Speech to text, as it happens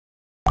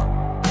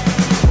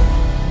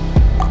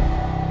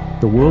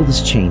The world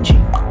is changing.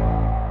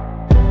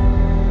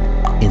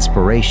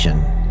 Inspiration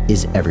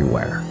is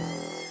everywhere.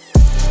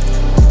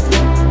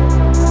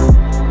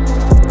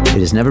 It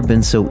has never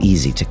been so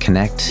easy to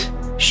connect,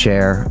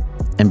 share,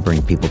 and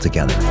bring people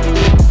together.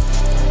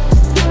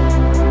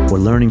 We're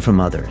learning from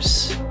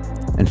others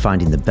and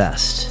finding the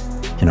best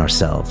in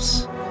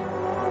ourselves.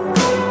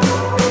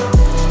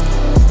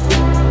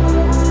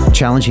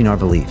 Challenging our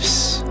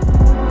beliefs.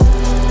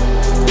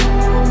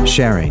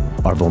 Sharing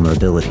our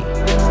vulnerability.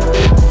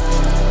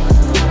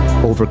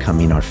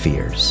 Overcoming our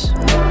fears.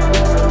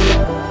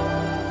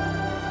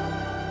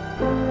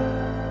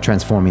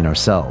 Transforming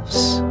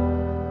ourselves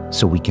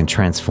so we can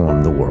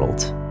transform the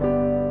world.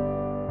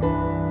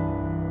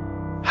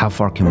 How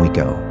far can we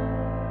go?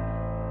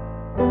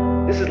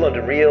 This is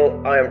London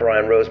Real. I am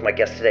Brian Rose. My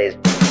guest today is...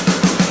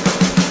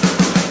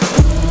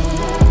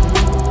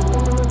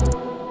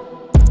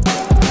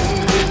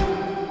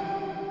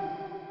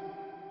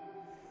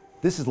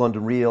 This is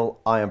London Real.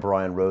 I am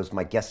Brian Rose.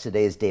 My guest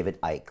today is David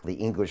Icke, the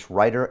English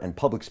writer and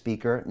public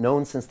speaker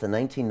known since the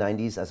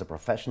 1990s as a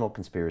professional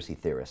conspiracy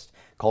theorist,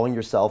 calling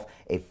yourself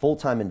a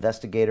full-time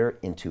investigator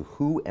into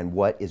who and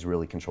what is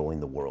really controlling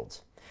the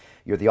world.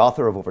 You're the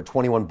author of over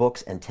 21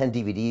 books and 10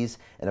 DVDs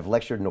and have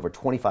lectured in over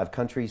 25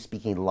 countries,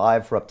 speaking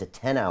live for up to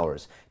 10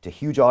 hours to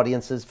huge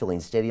audiences filling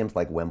stadiums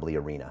like Wembley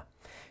Arena.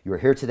 You are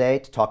here today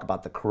to talk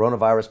about the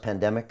coronavirus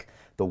pandemic,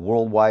 the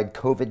worldwide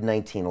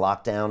COVID-19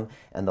 lockdown,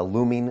 and the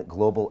looming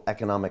global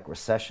economic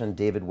recession.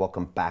 David,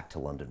 welcome back to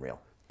London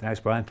Real. Thanks,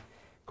 Brian.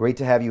 Great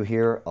to have you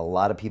here. A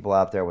lot of people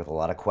out there with a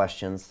lot of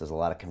questions. There's a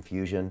lot of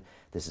confusion.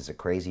 This is a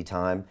crazy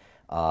time.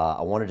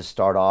 I wanted to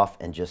start off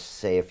and just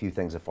say a few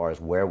things as far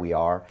as where we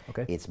are.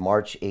 Okay. It's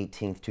March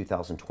 18th,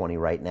 2020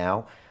 right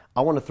now.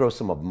 I want to throw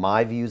some of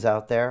my views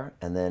out there,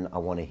 and then I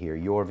want to hear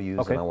your views,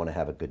 Okay. and I want to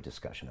have a good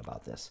discussion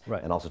about this.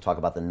 Right. And also talk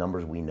about the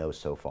numbers we know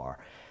so far.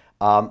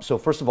 So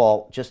first of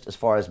all, just as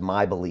far as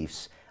my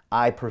beliefs,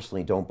 I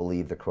personally don't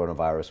believe the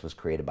coronavirus was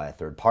created by a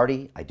third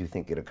party. I do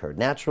think it occurred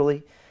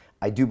naturally.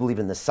 I do believe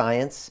in the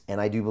science,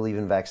 and I do believe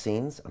in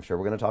vaccines. I'm sure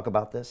we're going to talk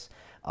about this.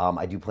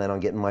 I do plan on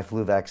getting my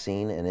flu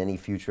vaccine and any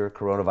future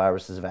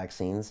coronaviruses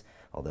vaccines,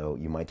 although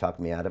you might talk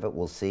me out of it.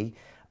 We'll see.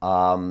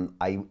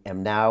 I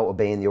am now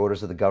obeying the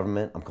orders of the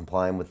government. I'm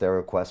complying with their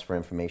requests for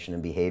information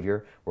and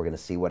behavior. We're going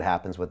to see what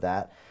happens with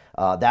that.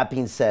 That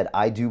being said,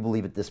 I do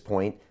believe at this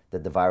point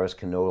that the virus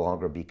can no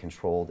longer be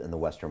controlled in the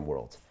Western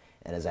world.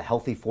 And as a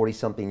healthy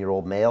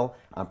 40-something-year-old male,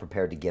 I'm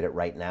prepared to get it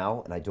right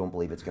now, and I don't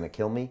believe it's going to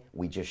kill me.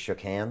 We just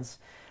shook hands.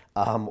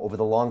 Over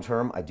the long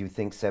term, I do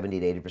think 70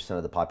 to 80%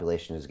 of the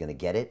population is going to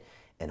get it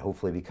and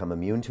hopefully become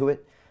immune to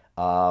it.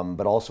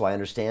 But also I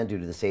understand, due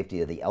to the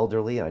safety of the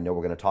elderly, and I know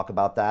we're going to talk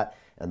about that,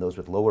 and those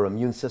with lower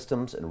immune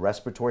systems and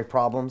respiratory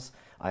problems,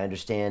 I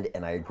understand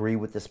and I agree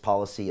with this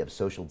policy of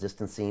social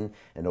distancing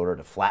in order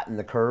to flatten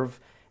the curve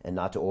and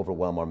not to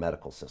overwhelm our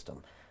medical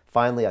system.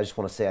 Finally, I just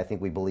want to say I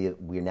think we believe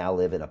we now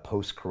live in a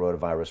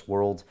post-coronavirus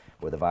world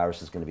where the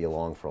virus is going to be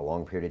along for a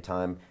long period of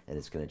time and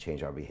it's going to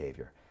change our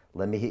behavior.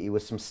 Let me hit you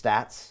with some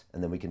stats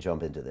and then we can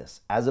jump into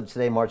this. As of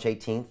today, March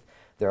 18th,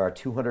 there are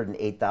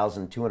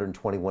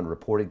 208,221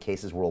 reported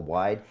cases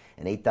worldwide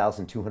and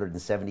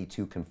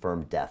 8,272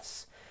 confirmed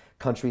deaths.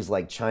 Countries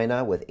like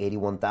China with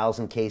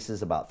 81,000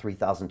 cases, about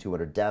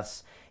 3,200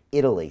 deaths.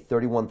 Italy,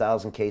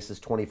 31,000 cases,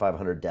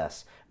 2,500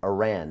 deaths.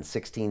 Iran,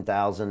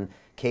 16,000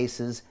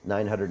 cases,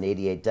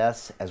 988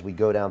 deaths. As we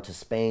go down to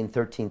Spain,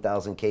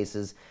 13,000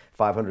 cases,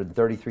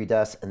 533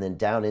 deaths, and then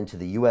down into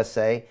the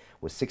USA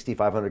with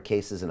 6,500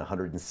 cases and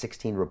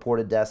 116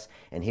 reported deaths.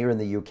 And here in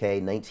the UK,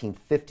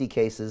 1,950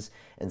 cases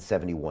and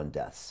 71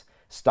 deaths.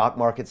 Stock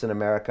markets in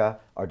America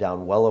are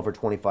down well over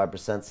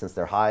 25% since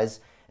their highs,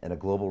 and a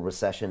global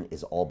recession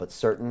is all but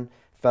certain.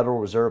 Federal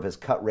Reserve has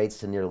cut rates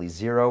to nearly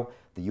zero.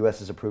 The U.S.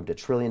 has approved a $1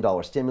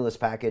 trillion stimulus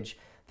package.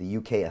 The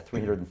UK, a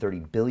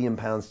 £330 billion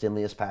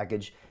stimulus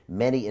package.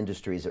 Many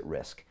industries at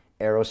risk.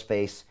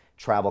 Aerospace,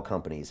 travel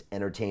companies,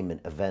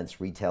 entertainment,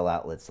 events, retail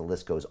outlets, the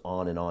list goes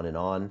on and on and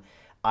on.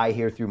 I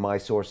hear through my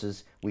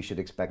sources we should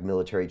expect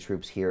military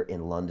troops here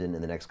in London in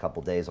the next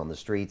couple days on the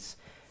streets.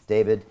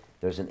 David,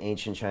 there's an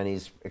ancient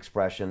Chinese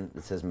expression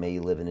that says, "May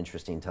you live in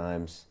interesting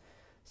times."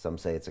 Some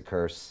say it's a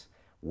curse.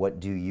 What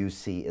do you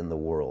see in the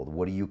world?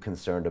 What are you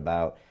concerned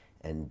about?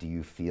 And do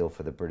you feel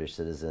for the British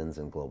citizens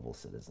and global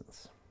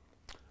citizens?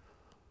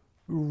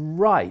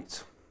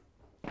 Right.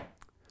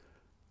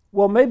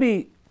 Well,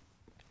 maybe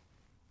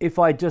if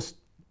I just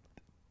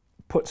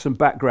put some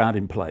background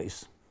in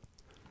place,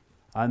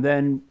 and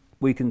then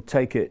we can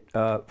take it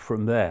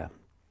from there.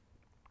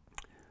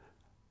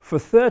 For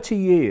 30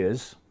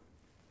 years,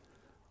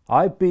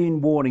 I've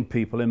been warning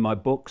people in my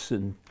books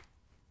and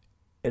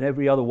in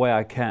every other way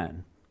I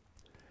can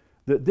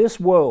that this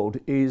world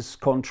is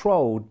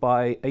controlled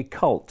by a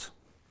cult.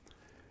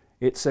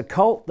 It's a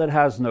cult that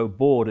has no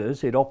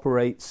borders. It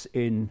operates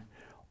in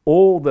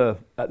all the,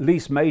 at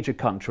least major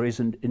countries,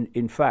 and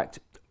in fact,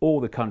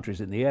 all the countries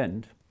in the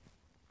end,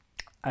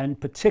 and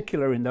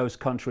particular in those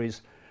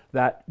countries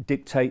that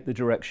dictate the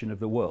direction of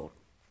the world.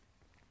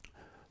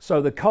 So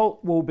the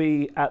cult will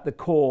be at the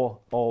core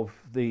of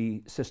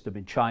the system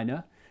in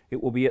China.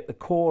 It will be at the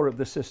core of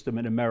the system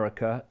in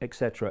America,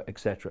 etc.,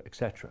 etc.,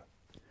 etc.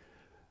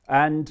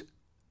 And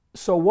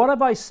so what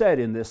have I said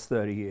in this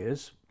 30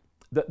 years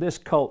that this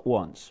cult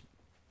wants?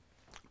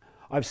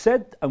 I've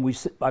said,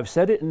 and I've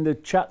said it in the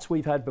chats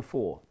we've had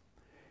before,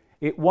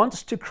 it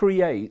wants to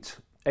create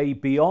a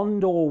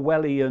beyond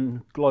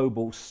Orwellian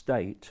global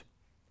state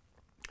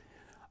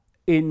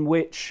in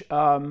which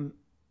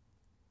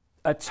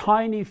a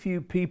tiny few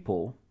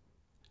people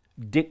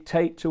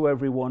dictate to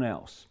everyone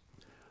else.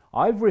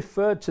 I've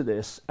referred to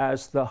this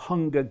as the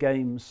Hunger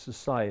Games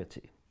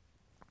society.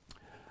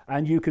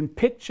 And you can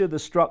picture the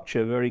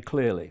structure very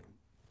clearly.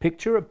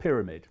 Picture a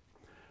pyramid.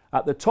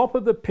 At the top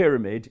of the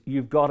pyramid,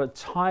 you've got a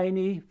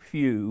tiny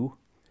few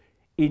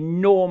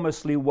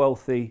enormously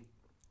wealthy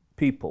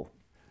people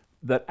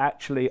that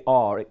actually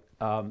are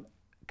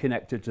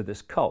connected to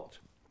this cult.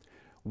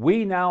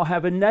 We now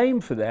have a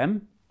name for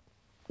them.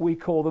 We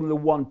call them the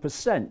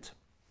 1%.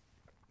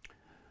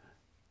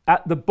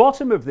 At the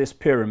bottom of this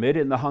pyramid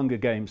in the Hunger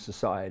Games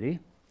society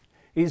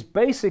is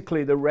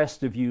basically the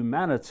rest of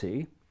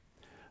humanity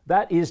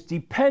that is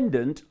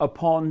dependent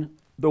upon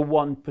the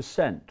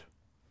 1%.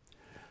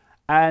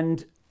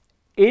 And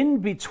in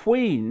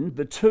between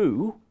the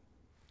two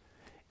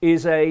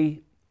is a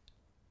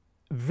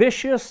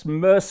vicious,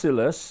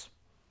 merciless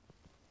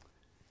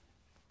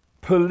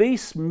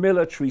police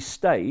military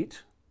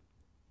state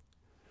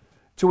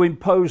to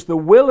impose the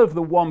will of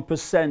the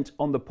 1%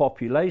 on the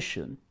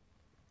population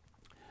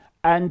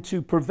and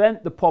to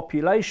prevent the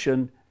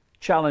population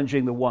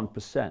challenging the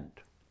 1%.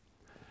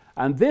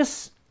 And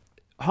this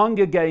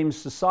Hunger Games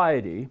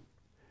society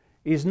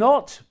is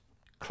not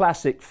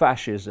classic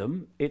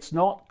fascism, it's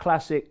not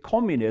classic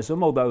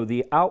communism, although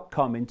the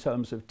outcome in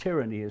terms of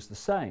tyranny is the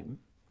same.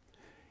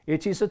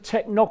 It is a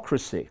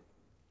technocracy.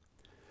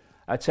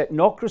 A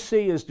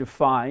technocracy is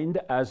defined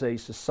as a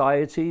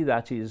society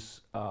that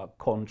is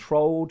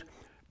controlled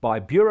by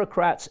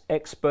bureaucrats,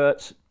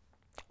 experts,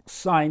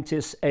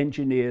 scientists,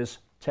 engineers,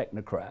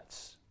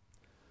 technocrats.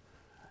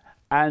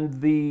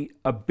 And the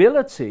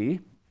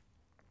ability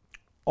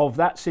of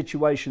that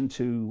situation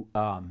to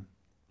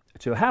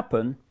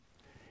happen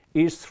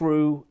is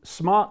through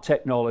smart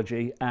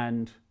technology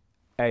and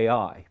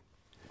AI.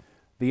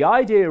 The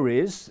idea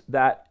is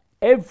that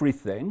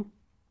everything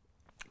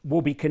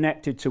will be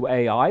connected to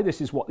AI. This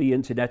is what the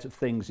Internet of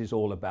Things is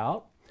all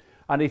about.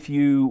 And if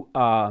you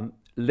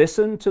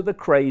listen to the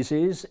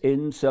crazies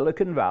in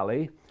Silicon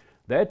Valley,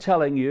 they're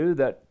telling you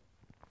that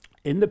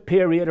in the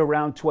period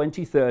around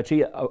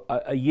 2030,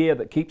 a year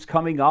that keeps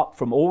coming up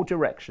from all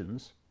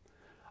directions,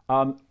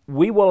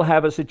 we will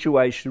have a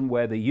situation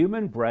where the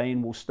human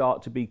brain will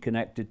start to be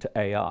connected to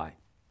AI.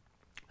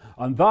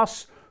 And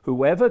thus,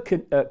 whoever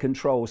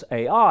controls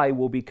AI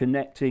will be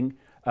connecting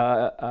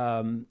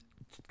and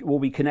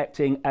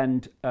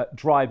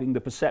driving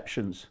the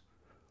perceptions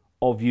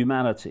of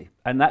humanity.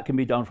 And that can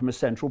be done from a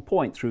central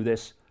point through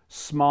this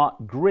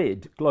smart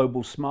grid,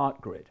 global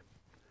smart grid.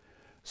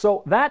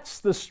 So that's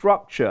the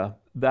structure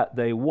that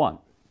they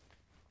want.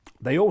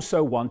 They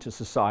also want a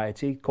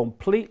society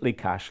completely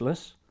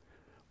cashless,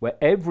 where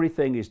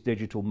everything is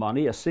digital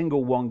money, a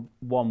single one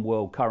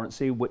world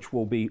currency, which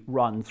will be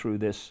run through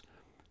this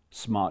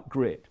smart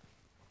grid.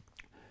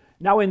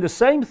 Now, in the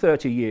same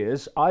 30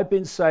 years, I've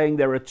been saying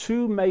there are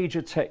two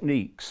major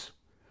techniques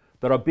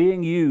that are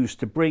being used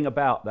to bring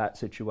about that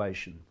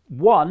situation.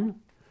 One,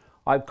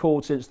 I've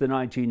called since the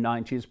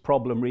 1990s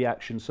problem,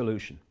 reaction,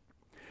 solution,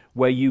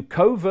 where you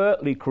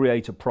covertly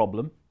create a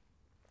problem,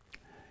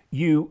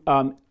 you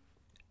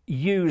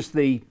use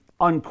the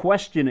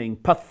unquestioning,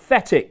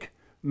 pathetic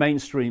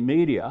mainstream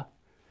media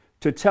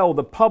to tell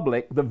the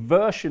public the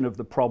version of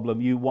the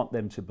problem you want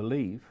them to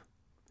believe.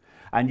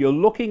 And you're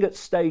looking at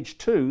stage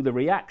two, the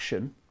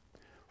reaction,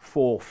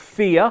 for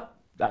fear,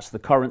 that's the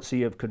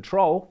currency of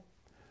control,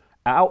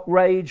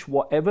 outrage,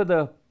 whatever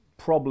the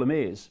problem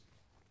is,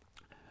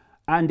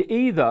 and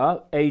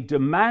either a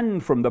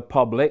demand from the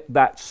public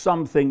that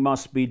something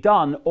must be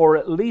done, or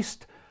at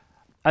least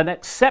an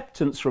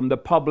acceptance from the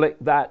public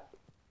that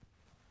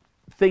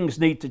things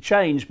need to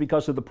change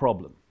because of the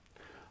problem.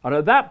 And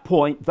at that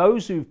point,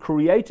 those who've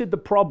created the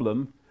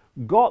problem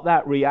got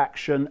that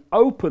reaction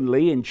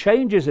openly in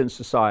changes in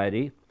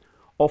society,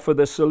 offer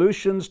the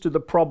solutions to the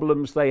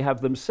problems they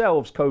have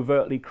themselves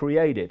covertly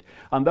created.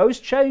 And those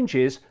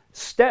changes,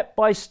 step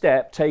by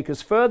step, take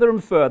us further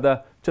and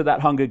further to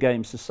that Hunger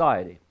Games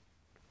society.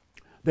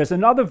 There's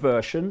another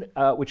version,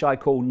 which I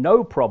call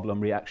no problem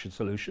reaction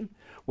solution,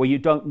 where you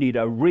don't need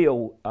a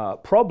real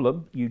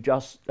problem, you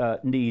just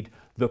need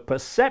the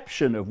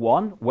perception of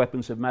one,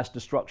 weapons of mass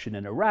destruction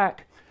in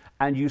Iraq,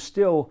 and you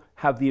still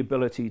have the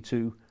ability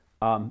to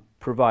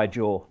provide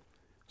your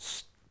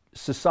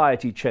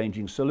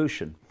society-changing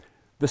solution.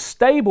 The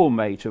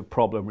stablemate of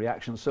problem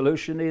reaction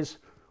solution is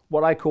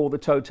what I call the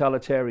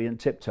totalitarian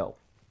tiptoe,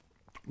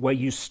 where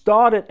you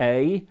start at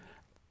A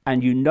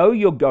and you know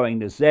you're going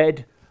to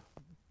Z,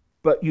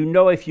 but you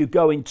know if you're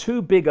going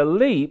too big a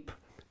leap,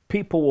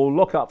 people will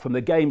look up from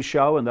the game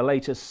show and the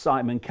latest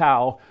Simon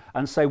Cowell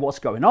and say, what's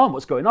going on?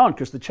 What's going on?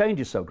 Because the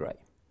change is so great.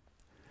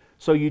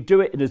 So you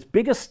do it in as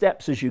big a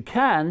steps as you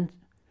can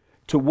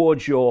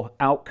towards your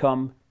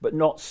outcome, but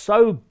not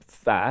so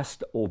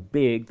fast or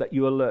big that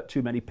you alert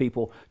too many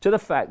people to the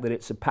fact that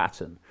it's a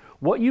pattern.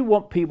 What you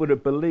want people to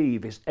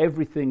believe is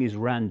everything is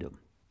random.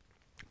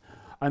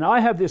 And I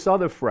have this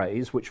other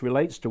phrase which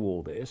relates to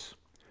all this: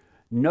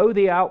 know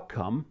the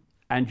outcome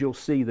and you'll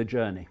see the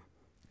journey.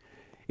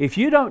 If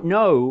you don't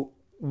know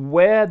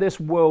where this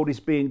world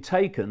is being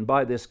taken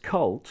by this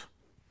cult,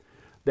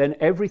 then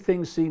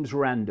everything seems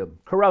random.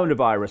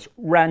 Coronavirus,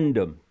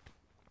 random.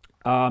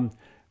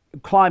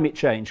 Climate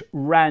change,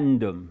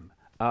 random.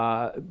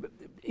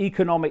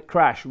 Economic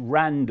crash,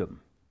 random.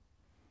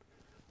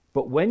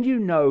 But when you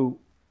know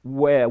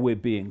where we're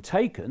being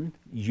taken,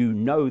 you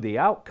know the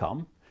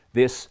outcome,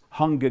 this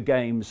Hunger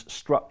Games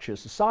structure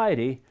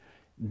society,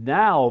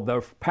 now the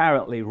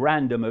apparently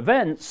random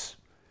events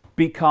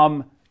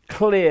become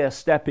clear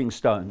stepping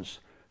stones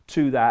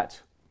to that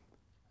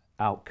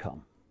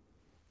outcome.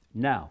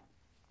 Now,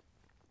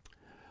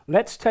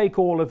 let's take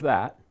all of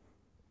that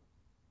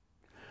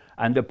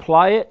and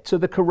apply it to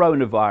the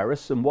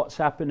coronavirus and what's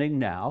happening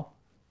now,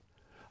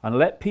 and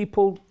let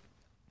people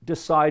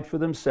decide for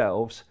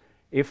themselves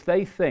if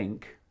they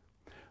think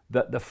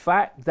that the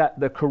fact that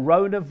the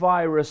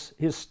coronavirus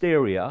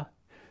hysteria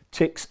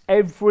ticks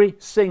every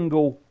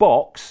single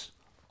box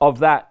of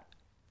that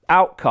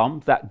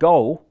outcome, that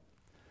goal,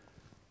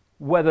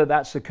 whether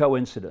that's a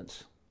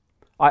coincidence.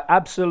 I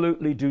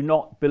absolutely do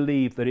not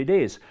believe that it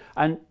is.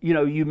 And you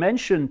know, you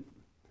mentioned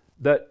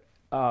that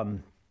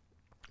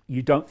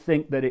you don't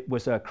think that it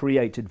was a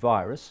created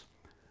virus,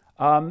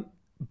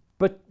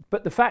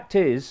 but the fact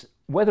is,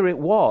 whether it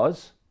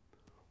was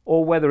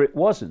or whether it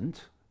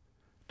wasn't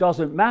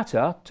doesn't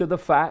matter to the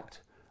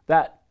fact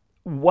that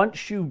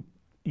once you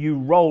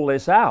roll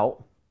this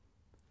out,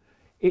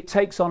 it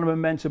takes on a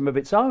momentum of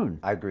its own.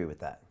 I agree with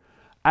that.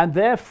 And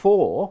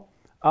therefore,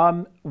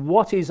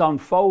 what is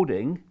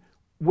unfolding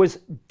was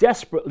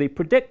desperately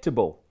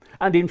predictable.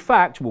 And in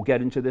fact, we'll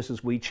get into this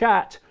as we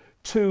chat,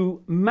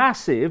 two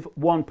massive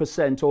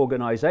 1%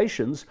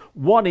 organizations,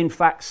 one in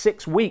fact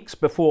 6 weeks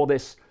before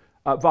this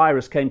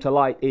virus came to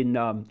light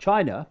in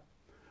China,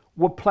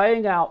 were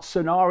playing out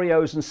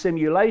scenarios and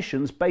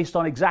simulations based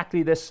on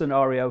exactly this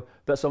scenario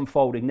that's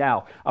unfolding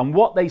now. And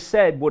what they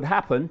said would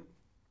happen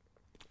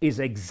is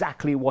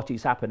exactly what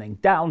is happening,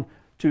 down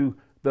to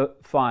the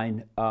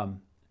fine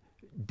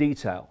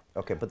detail.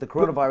 Okay, but the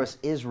coronavirus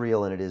is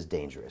real and it is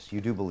dangerous.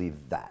 You do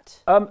believe that?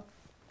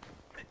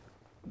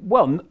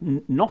 Well,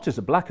 not as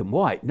a black and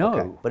white, no.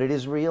 Okay, but it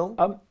is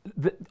real?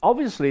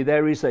 Obviously,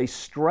 there is a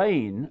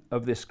strain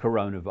of this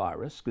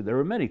coronavirus, because there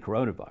are many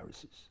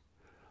coronaviruses,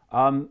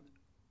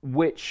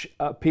 which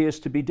appears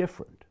to be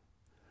different.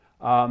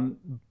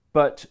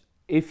 But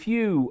if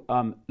you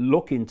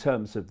look in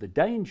terms of the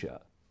danger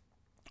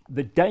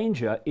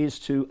is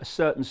to a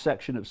certain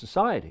section of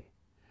society.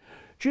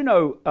 Do you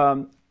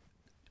know,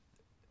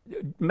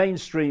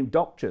 mainstream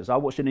doctors, I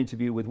watched an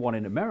interview with one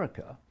in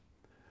America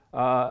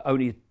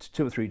only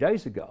 2 or 3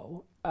 days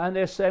ago, and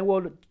they're saying,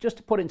 well, just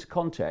to put it into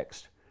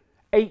context,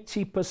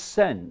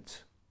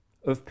 80%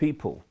 of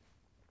people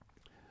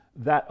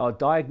that are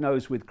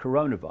diagnosed with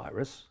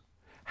coronavirus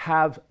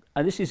have,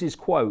 and this is his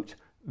quote,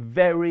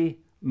 very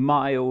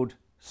mild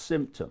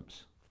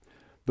symptoms.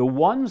 The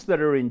ones that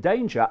are in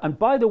danger, and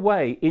by the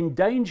way, in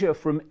danger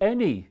from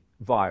any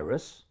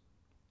virus,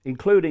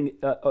 including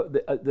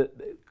the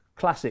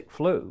classic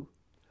flu,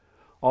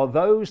 are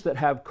those that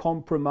have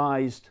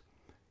compromised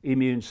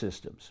immune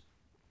systems.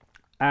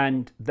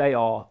 And they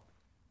are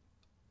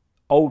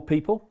old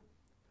people,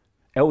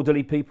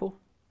 elderly people,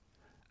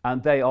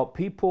 and they are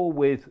people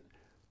with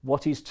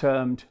what is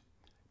termed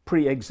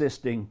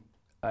pre-existing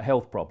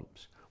health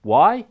problems.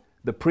 Why?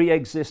 The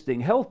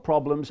pre-existing health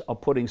problems are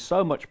putting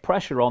so much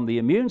pressure on the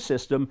immune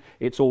system,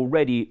 it's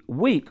already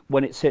weak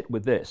when it's hit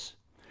with this.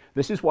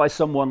 This is why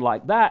someone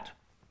like that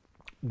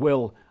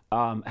will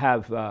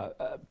have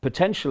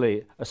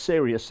potentially a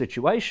serious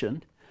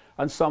situation,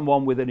 and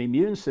someone with an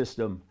immune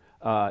system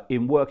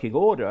in working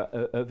order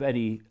of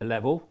any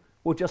level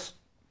will just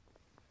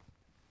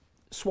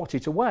swat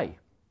it away.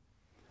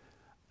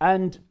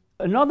 And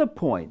another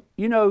point,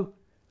 you know,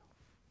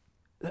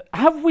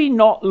 have we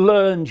not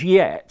learned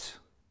yet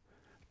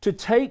to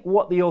take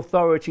what the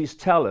authorities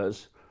tell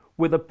us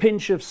with a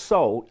pinch of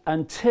salt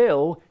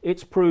until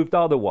it's proved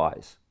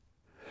otherwise?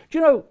 Do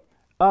you know,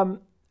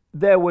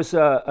 there was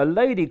a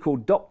lady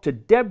called Dr.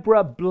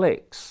 Deborah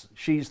Blix.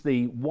 She's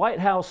the White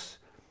House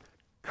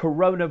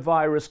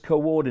coronavirus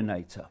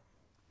coordinator.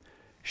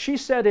 She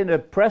said in a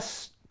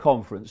press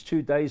conference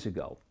 2 days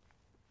ago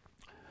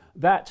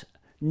that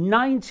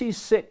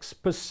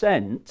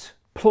 96%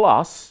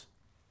 plus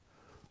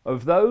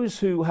of those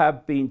who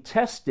have been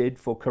tested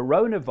for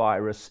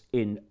coronavirus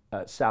in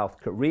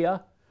South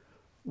Korea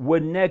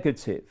were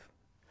negative.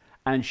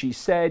 And she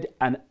said,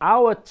 and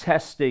our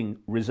testing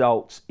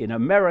results in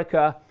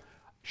America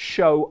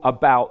show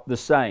about the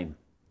same.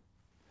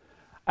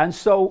 And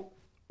so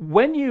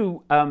when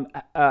you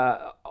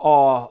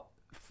are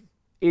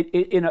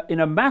in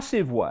a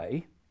massive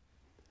way,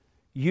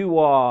 you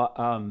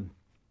are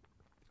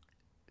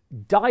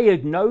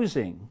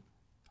diagnosing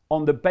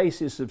on the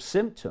basis of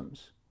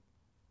symptoms.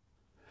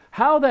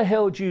 How the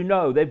hell do you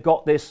know they've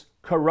got this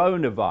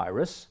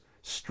coronavirus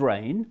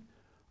strain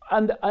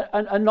and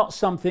not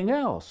something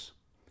else?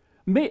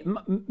 Me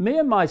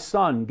and my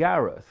son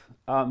Gareth,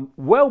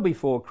 well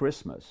before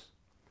Christmas,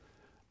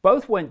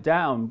 both went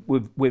down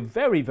we're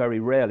very, very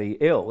rarely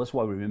ill. That's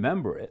why we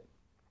remember it.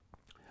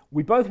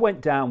 We both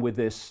went down with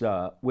this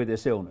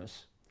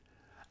illness,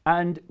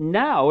 and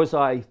now as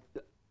I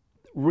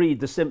read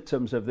the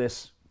symptoms of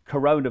this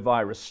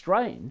coronavirus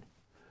strain,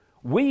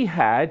 we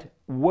had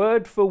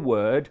word for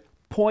word,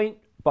 point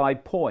by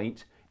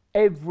point,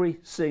 every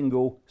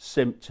single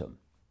symptom.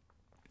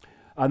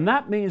 And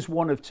that means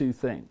one of two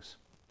things.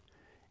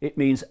 It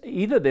means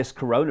either this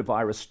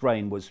coronavirus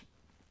strain was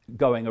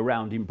going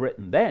around in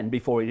Britain then,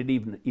 before it had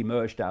even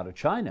emerged out of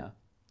China,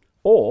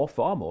 or,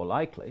 far more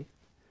likely,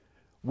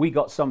 we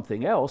got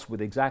something else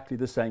with exactly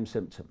the same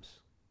symptoms.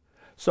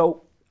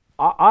 So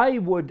I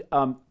would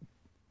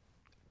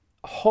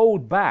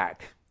hold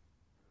back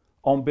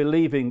on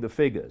believing the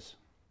figures.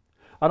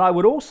 And I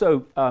would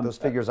also... those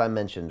figures I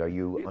mentioned, are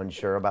you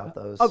unsure about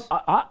those?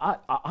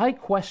 I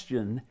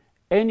question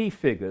any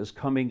figures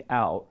coming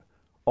out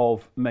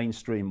of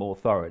mainstream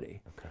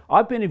authority. Okay.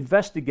 I've been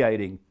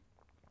investigating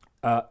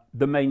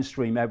the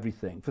mainstream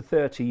everything for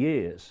 30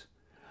 years.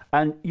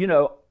 And, you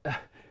know,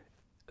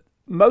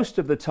 most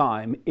of the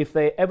time, if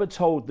they ever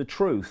told the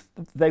truth,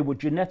 they would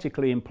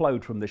genetically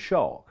implode from the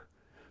shock.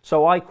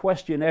 So I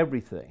question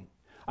everything.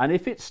 And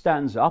if it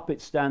stands up,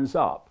 it stands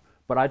up.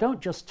 But I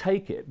don't just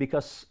take it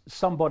because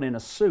someone in a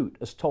suit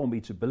has told me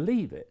to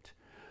believe it.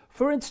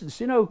 For instance,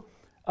 you know,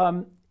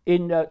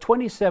 in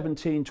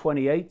 2017,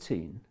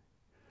 2018,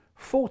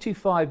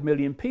 45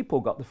 million people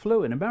got the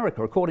flu in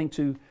America, according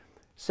to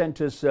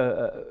Centers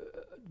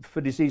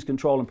for Disease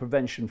Control and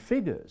Prevention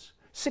figures.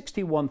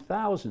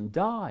 61,000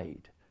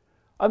 died.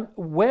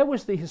 Where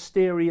was the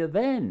hysteria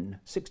then?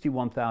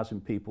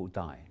 61,000 people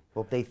dying.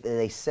 Well,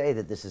 they say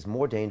that this is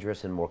more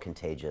dangerous and more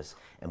contagious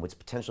and what's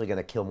potentially going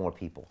to kill more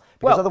people.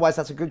 Because otherwise,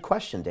 that's a good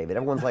question, David.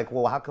 Everyone's like,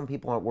 well, how come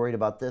people aren't worried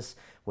about this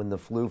when the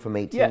flu from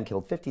 18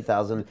 killed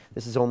 50,000?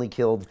 This has only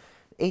killed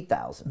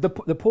 8,000. The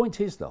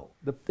point is, though,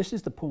 this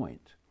is the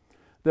point,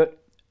 that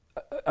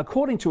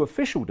according to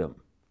officialdom,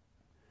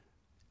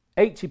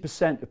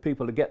 80% of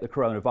people who get the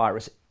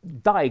coronavirus,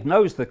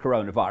 diagnose the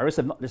coronavirus,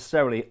 have not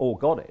necessarily all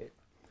got it,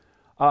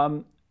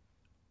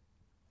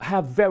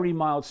 have very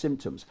mild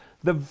symptoms.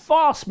 The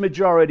vast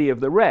majority of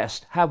the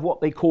rest have what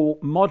they call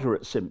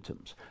moderate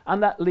symptoms,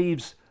 and that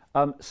leaves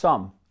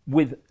some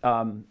with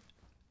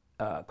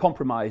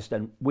compromised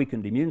and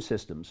weakened immune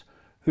systems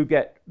who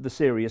get the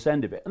serious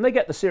end of it. And they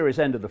get the serious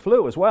end of the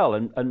flu as well,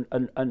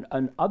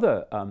 and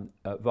other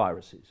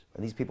viruses.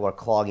 And these people are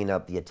clogging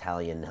up the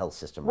Italian health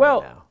system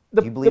right now.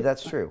 Do you believe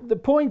that's true? The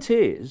point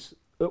is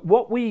that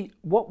what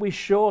we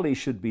surely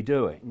should be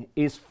doing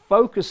is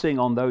focusing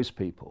on those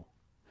people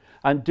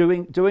and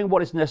doing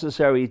what is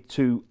necessary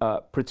to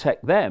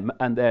protect them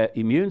and their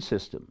immune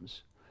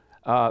systems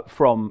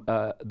from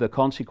the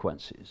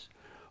consequences.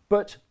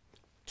 But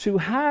to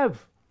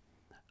have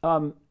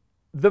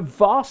the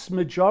vast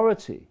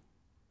majority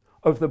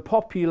of the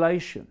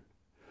population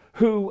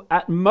who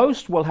at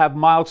most will have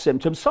mild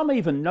symptoms, some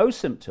even no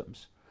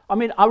symptoms. I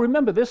mean, I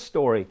remember this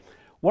story.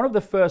 One of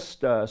the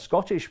first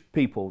Scottish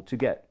people to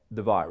get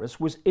the virus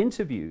was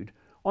interviewed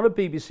on a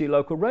BBC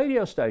local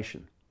radio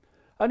station.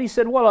 And he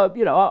said, well,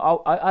 you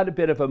know, I had a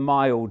bit of a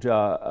mild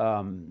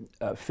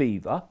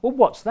fever. Well,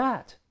 what's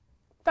that?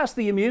 That's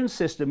the immune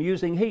system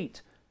using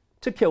heat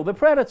to kill the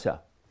predator.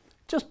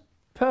 Just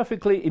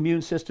perfectly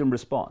immune system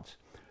response.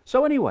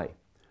 So anyway,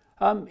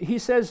 he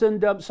says,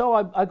 and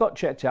so I got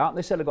checked out, and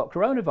they said I got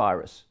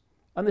coronavirus.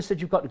 And they said,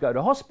 you've got to go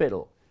to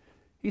hospital.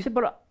 He said,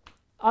 but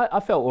I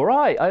felt all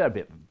right. I had a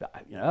bit,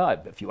 you know, I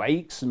had a few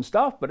aches and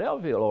stuff, but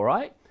I feel all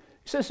right.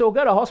 He said, so I'll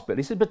go to hospital.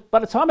 He said, but by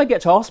the time I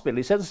get to hospital,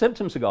 he said, the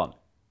symptoms are gone.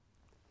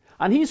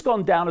 And he's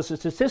gone down as a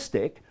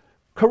statistic,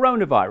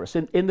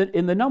 coronavirus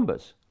in the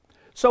numbers.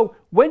 So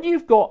when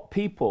you've got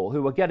people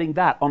who are getting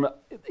that,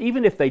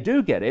 even if they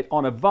do get it,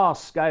 on a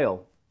vast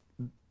scale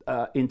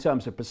in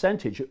terms of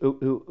percentage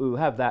who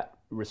have that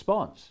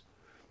response,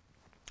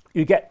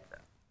 you get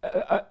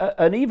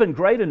an even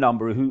greater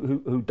number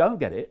who don't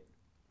get it.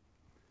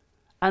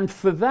 And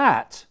for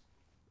that,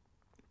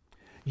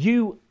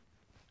 you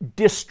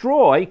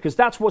destroy, because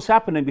that's what's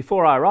happening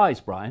before our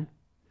eyes, Brian,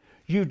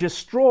 you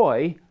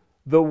destroy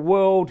the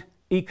world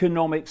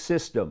economic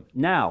system.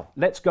 Now,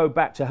 let's go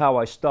back to how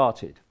I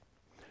started.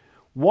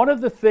 One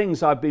of the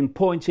things I've been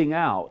pointing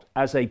out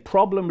as a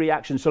problem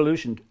reaction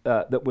solution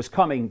that was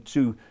coming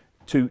to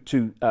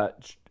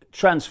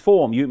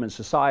transform human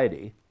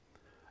society,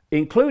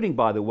 including,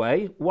 by the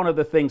way, one of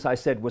the things I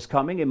said was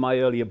coming in my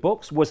earlier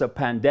books was a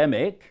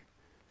pandemic,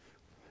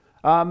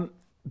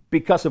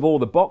 because of all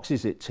the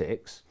boxes it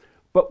ticks.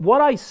 But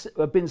what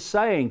have been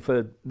saying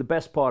for the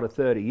best part of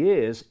 30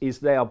 years is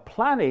they are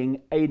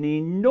planning an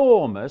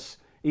enormous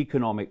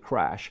economic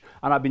crash.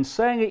 And I've been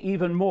saying it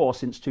even more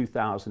since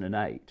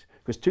 2008,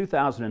 because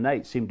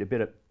 2008 seemed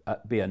to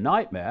be a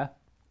nightmare.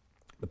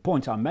 The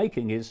point I'm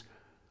making is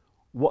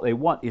what they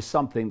want is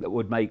something that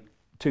would make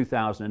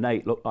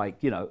 2008 look like,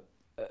 you know,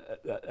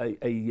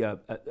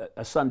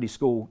 a Sunday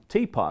school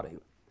tea party.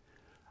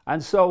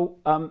 And so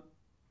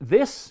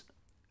this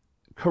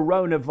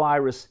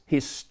coronavirus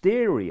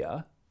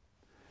hysteria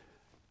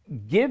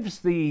gives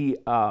the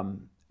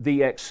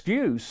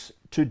excuse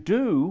to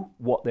do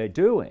what they're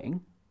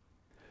doing,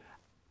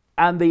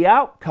 and the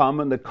outcome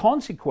and the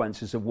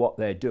consequences of what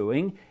they're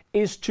doing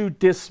is to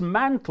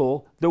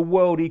dismantle the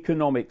world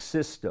economic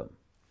system.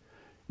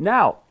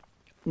 Now,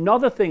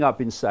 another thing I've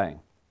been saying,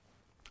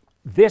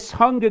 this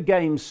Hunger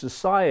Games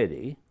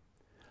society,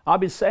 I've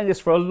been saying this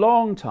for a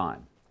long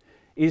time,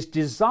 is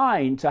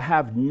designed to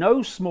have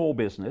no small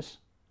business,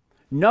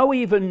 no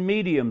even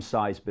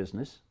medium-sized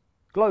business,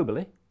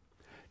 globally,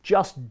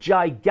 just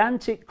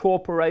gigantic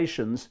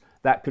corporations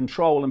that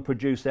control and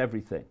produce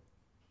everything.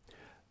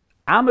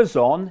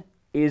 Amazon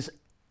is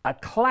a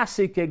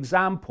classic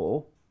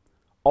example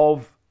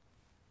of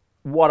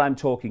what I'm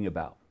talking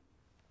about.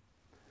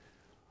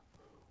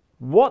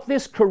 What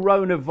this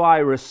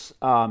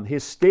coronavirus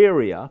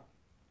hysteria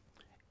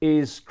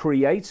is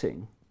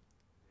creating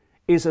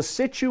is a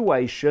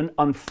situation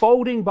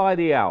unfolding by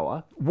the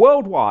hour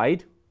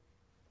worldwide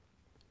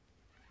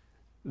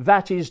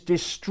that is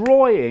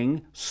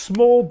destroying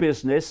small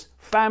business,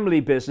 family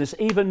business,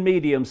 even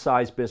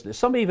medium-sized business,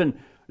 some even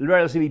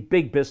relatively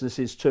big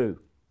businesses too.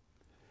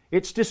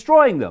 It's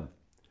destroying them.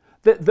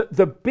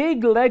 The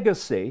big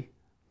legacy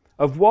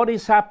of what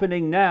is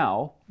happening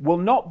now will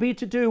not be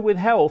to do with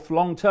health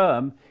long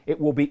term, it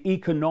will be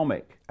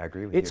economic. I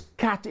agree with you.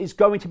 It's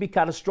going to be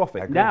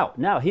catastrophic.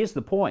 Now, here's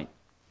the point.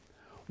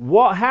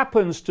 What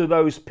happens to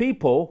those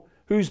people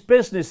whose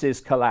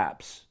businesses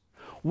collapse?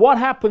 What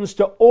happens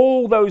to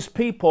all those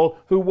people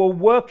who were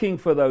working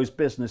for those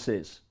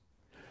businesses?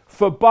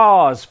 For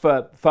bars,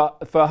 for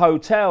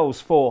hotels,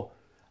 for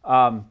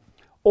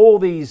all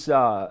these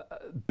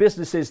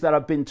businesses that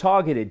have been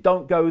targeted,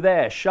 don't go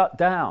there, shut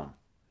down.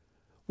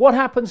 What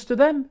happens to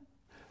them?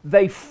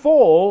 They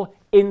fall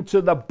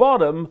into the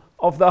bottom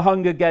of the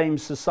Hunger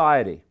Games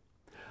society.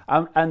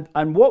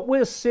 And what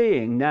we're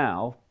seeing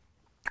now,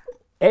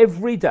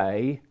 every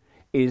day,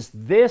 is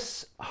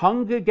this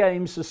Hunger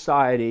Games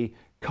society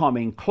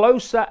coming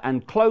closer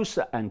and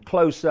closer and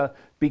closer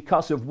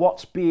because of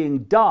what's being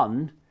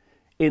done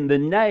in the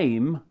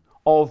name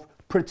of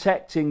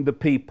protecting the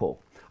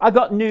people. I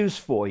got news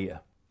for you.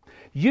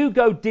 You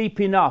go deep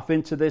enough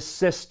into this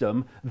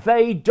system,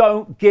 they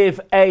don't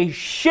give a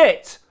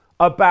shit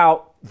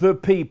about the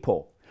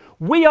people.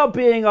 We are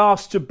being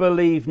asked to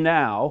believe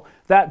now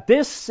that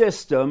this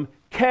system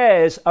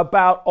cares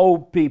about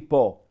old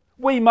people.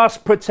 We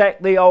must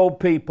protect the old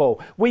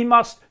people. We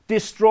must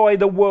destroy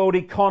the world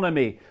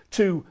economy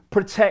to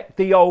protect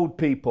the old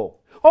people.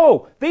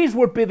 Oh, these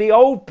would be the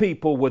old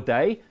people, would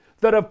they,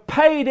 that have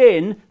paid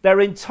in their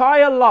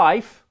entire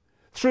life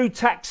through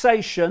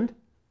taxation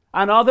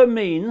and other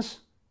means,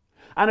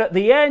 and at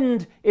the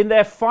end, in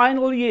their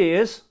final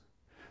years,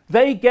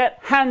 they get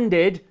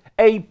handed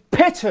a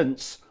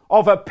pittance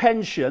of a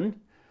pension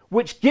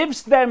which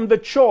gives them the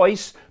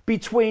choice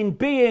between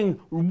being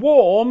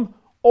warm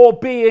or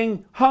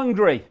being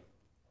hungry.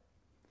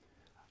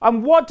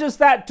 And what does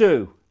that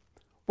do?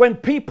 When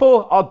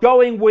people are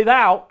going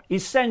without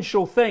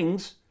essential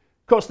things,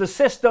 because the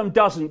system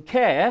doesn't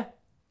care,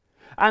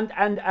 and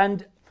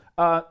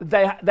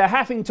they're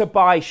having to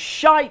buy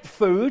shite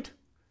food,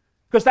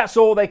 because that's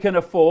all they can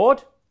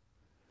afford.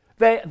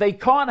 They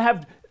can't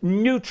have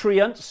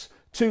nutrients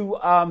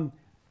to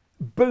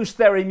boost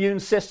their immune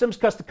systems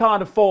because they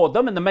can't afford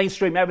them, and the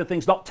mainstream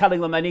everything's not telling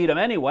them they need them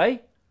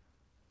anyway.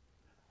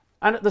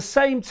 And at the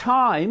same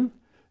time,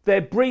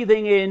 they're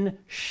breathing in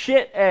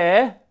shit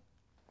air,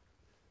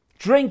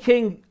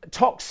 drinking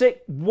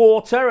toxic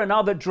water and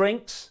other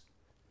drinks,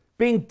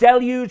 being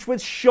deluged with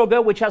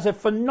sugar, which has a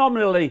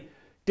phenomenally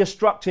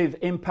destructive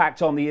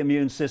impact on the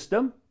immune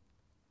system.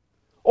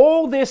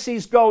 All this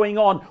is going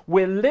on.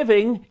 We're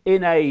living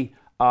in an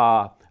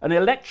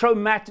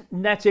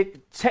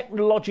electromagnetic,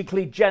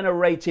 technologically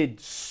generated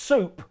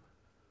soup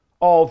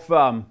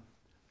of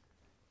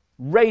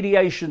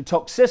radiation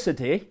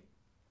toxicity.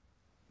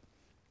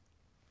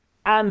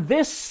 And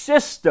this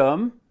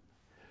system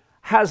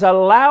has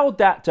allowed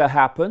that to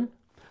happen,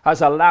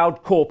 has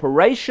allowed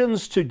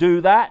corporations to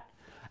do that.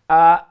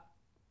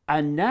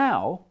 And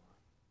now,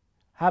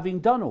 having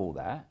done all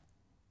that,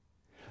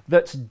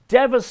 that's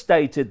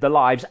devastated the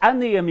lives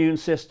and the immune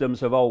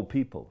systems of old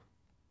people,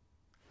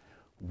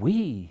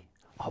 we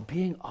are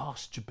being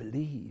asked to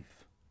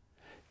believe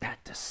that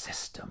the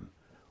system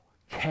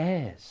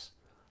cares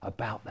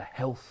about the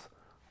health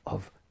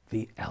of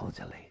the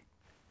elderly.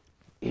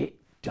 It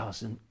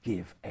doesn't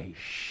give a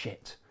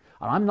shit.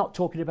 And I'm not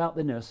talking about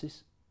the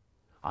nurses.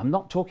 I'm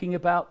not talking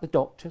about the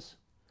doctors.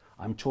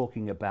 I'm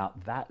talking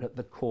about that at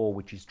the core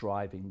which is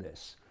driving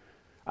this.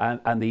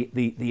 And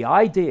the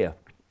idea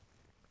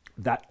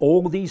that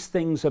all these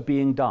things are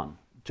being done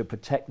to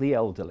protect the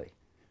elderly,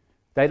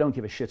 they don't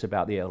give a shit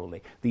about the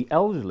elderly. The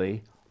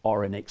elderly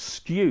are an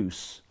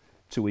excuse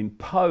to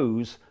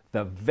impose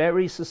the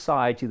very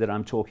society that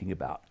I'm talking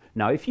about.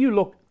 Now, if you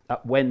look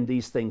at when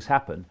these things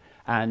happen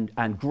and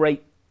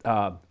great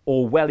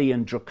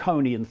Orwellian,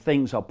 draconian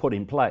things are put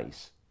in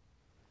place,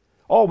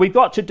 oh, we've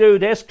got to do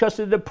this because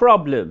of the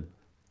problem.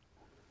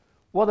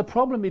 Well, the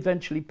problem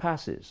eventually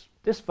passes.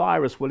 This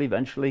virus will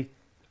eventually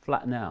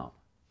flatten out.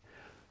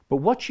 But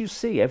what you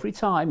see every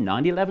time,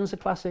 9/11's a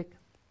classic,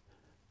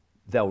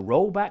 they'll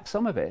roll back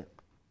some of it,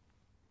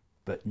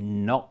 but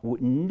not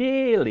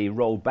nearly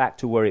roll back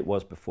to where it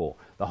was before.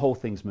 The whole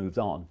thing's moved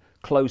on,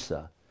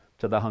 closer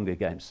to the Hunger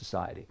Games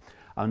society.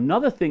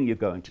 Another thing you're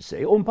going to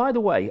see, oh, and by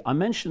the way, I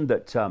mentioned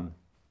that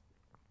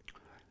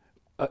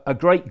a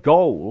great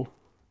goal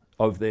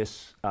of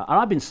this, and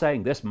I've been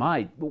saying this,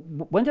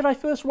 when did I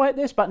first write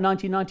this? About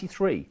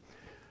 1993.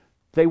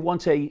 They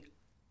want a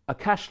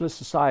cashless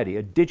society,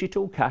 a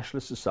digital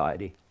cashless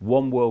society,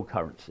 one world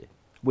currency,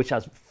 which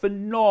has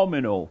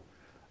phenomenal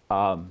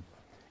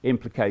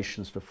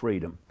implications for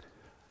freedom.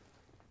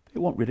 They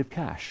want rid of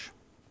cash.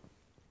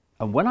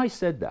 And when I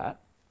said that,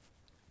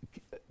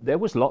 there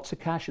was lots of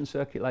cash in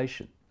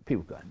circulation.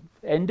 People going,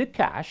 end of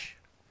cash?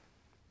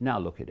 Now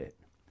look at it.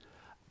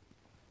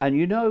 And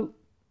you know,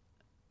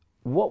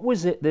 what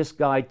was it this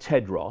guy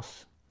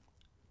Tedros,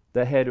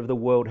 the head of the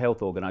World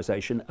Health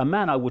Organization, a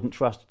man I wouldn't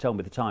trust to tell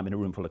me the time in a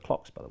room full of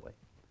clocks, by the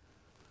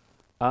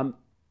way,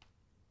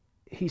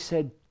 he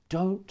said,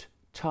 don't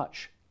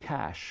touch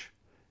cash.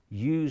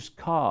 Use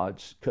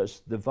cards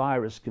because the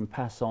virus can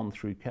pass on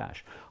through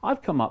cash.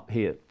 I've come up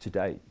here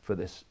today for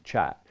this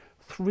chat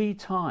 3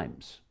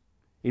 times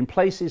in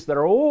places that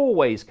are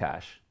always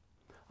cash.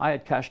 I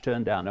had cash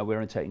turned down. No, we're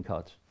only taking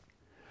cards.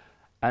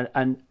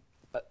 And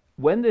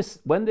when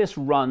this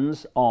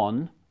runs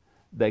on,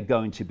 they're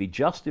going to be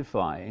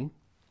justifying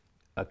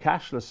a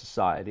cashless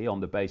society on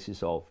the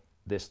basis of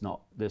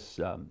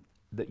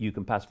that you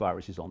can pass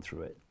viruses on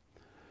through it.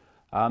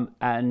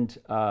 And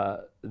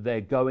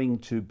they're going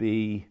to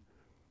be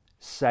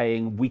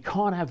saying, we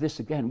can't have this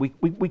again.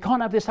 We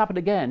can't have this happen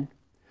again.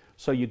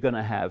 So you're going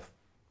to have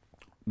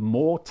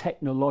more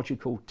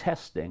technological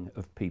testing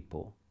of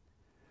people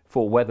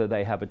for whether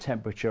they have a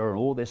temperature and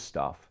all this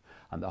stuff.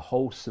 And the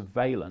whole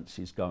surveillance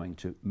is going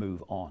to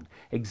move on,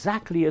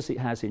 exactly as it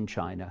has in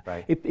China.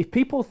 Right. If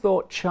people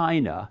thought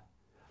China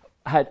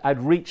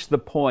had reached the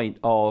point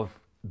of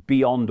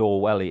beyond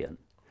Orwellian,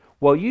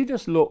 well, you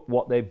just look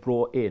what they've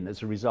brought in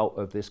as a result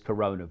of this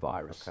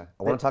coronavirus. Okay.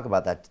 I want to talk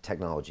about that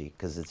technology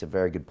because it's a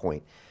very good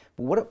point.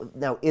 But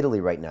now Italy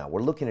right now,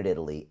 we're looking at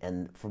Italy,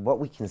 and from what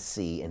we can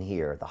see and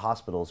hear, the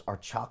hospitals are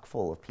chock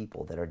full of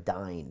people that are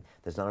dying.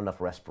 There's not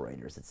enough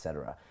respirators,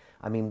 etc.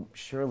 I mean,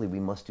 surely we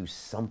must do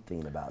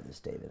something about this,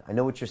 David. I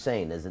know what you're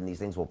saying is that these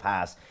things will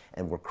pass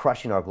and we're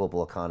crushing our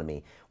global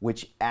economy,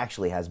 which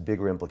actually has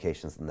bigger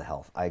implications than the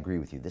health. I agree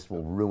with you. This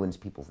will ruin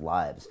people's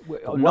lives.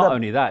 Well, not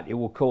only that, it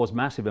will cause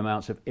massive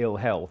amounts of ill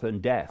health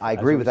and death. I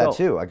agree with that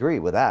too. I agree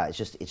with that.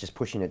 It's just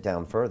pushing it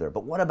down further.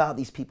 But what about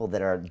these people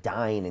that are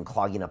dying and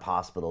clogging up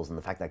hospitals and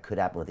the fact that could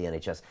happen with the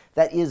NHS?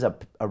 That is a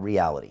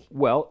reality.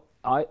 Well,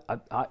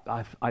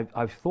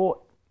 I've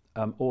thought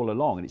all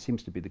along, and it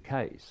seems to be the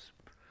case,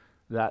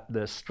 that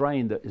the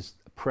strain that is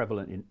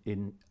prevalent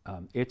in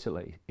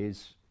Italy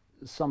is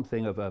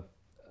something of a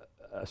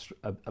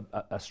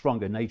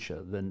stronger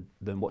nature than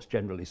what's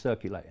generally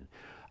circulating.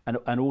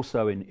 And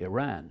also in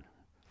Iran.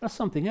 That's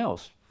something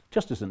else.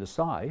 Just as an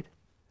aside,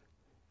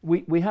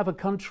 we have a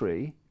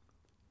country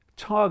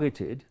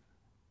targeted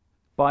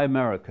by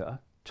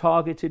America,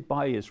 targeted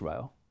by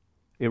Israel,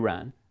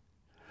 Iran,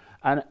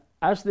 and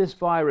as this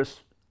virus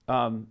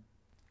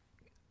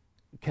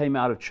came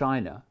out of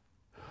China,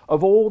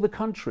 of all the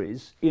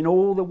countries in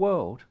all the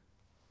world,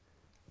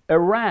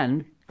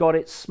 Iran got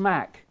its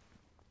smack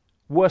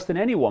worse than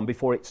anyone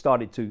before it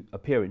started to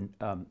appear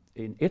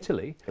in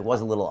Italy. It was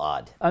a little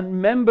odd.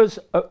 And members...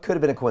 could have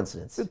been a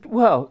coincidence.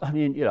 Well, I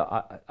mean, you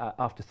know,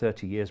 after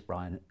 30 years,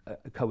 Brian,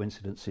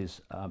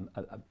 coincidences are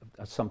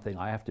something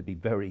I have to be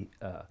very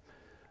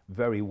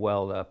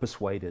well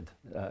persuaded,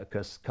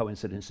 because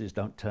coincidences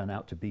don't turn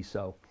out to be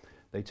so.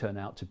 They turn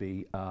out to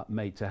be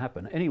made to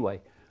happen.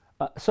 Anyway,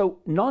 so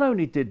not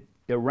only did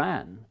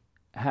Iran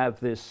have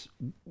this,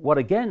 what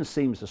again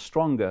seems a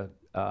stronger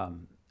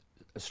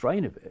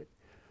strain of it,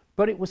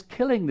 but it was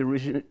killing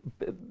the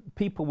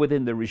people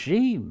within the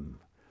regime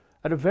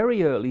at a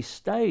very early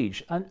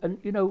stage. And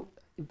you know,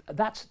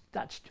 that's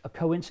a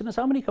coincidence.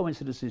 How many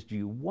coincidences do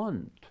you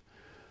want?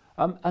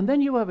 And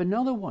then you have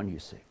another one, you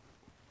see.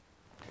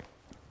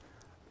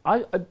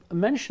 I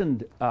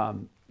mentioned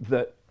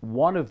that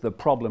one of the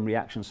problem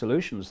reaction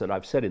solutions that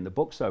I've said in the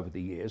books over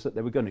the years that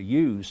they were going to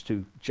use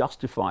to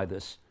justify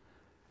this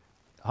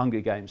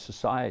Hunger Games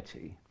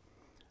society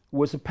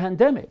was a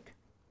pandemic.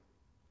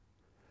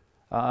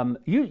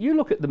 You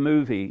look at the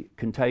movie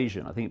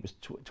Contagion. I think it was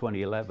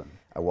 2011.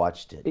 I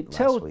watched it.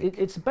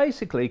 It's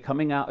basically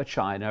coming out of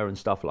China and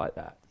stuff like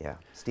that. Yeah,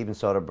 Steven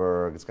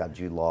Soderbergh. It's got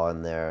Jude Law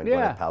in there and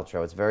Gwyneth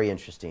Paltrow. It's very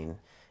interesting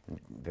and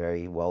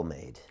very well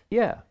made.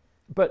 Yeah,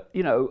 but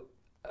you know,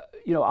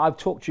 I've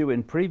talked to you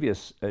in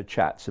previous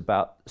chats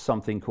about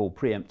something called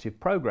preemptive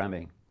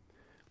programming,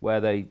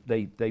 where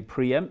they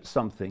preempt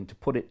something to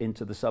put it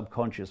into the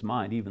subconscious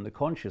mind, even the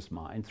conscious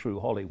mind, through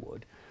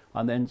Hollywood,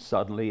 and then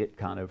suddenly it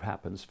kind of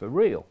happens for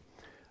real.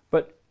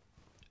 But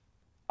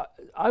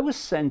I was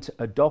sent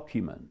a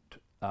document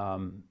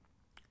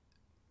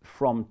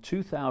from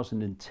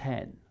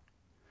 2010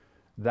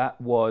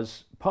 that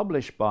was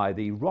published by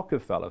the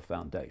Rockefeller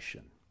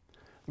Foundation.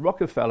 The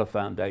Rockefeller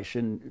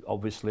Foundation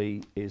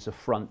obviously is a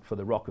front for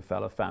the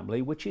Rockefeller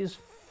family, which is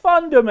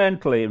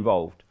fundamentally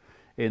involved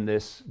in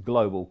this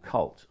global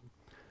cult.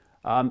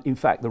 In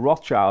fact, the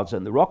Rothschilds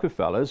and the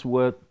Rockefellers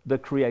were the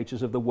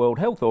creators of the World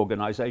Health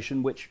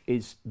Organization, which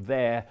is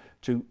there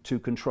to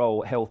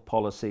control health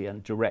policy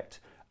and direct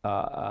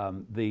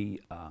the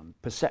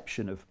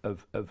perception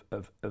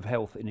of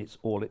health in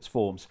all its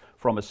forms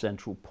from a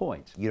central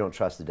point. You don't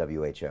trust the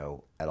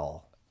WHO at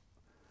all?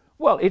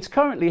 Well, it's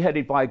currently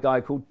headed by a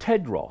guy called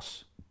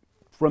Tedros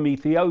from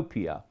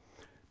Ethiopia,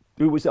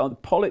 who was a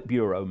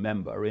Politburo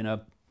member in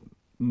a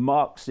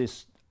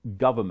Marxist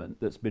government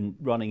that's been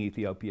running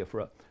Ethiopia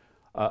for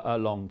a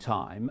long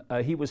time.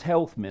 He was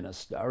health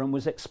minister and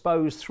was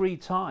exposed 3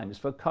 times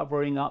for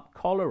covering up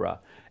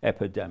cholera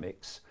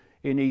epidemics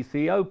in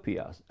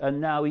Ethiopia. And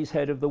now he's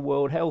head of the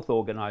World Health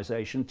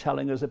Organization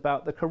telling us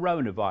about the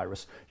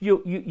coronavirus.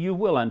 You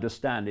will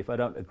understand if I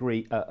don't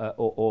agree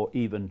or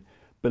even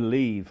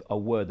believe a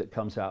word that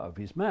comes out of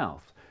his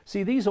mouth.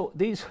 See, these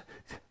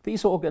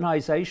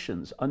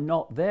organizations are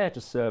not there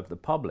to serve the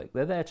public.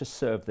 They're there to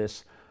serve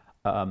this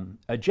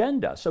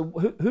agenda. So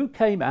who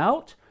came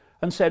out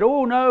and said,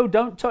 "Oh no,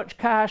 don't touch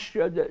cash.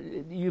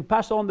 You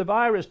pass on the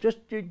virus. Just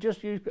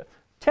use."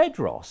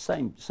 Tedros,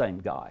 same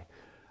guy.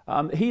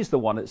 He's the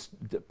one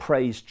that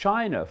praised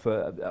China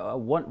for a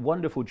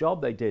wonderful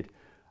job they did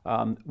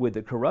with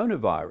the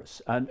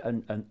coronavirus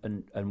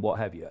and what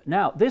have you.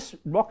 Now, this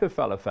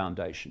Rockefeller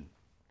Foundation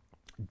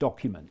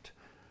document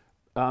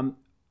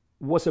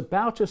was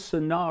about a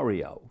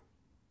scenario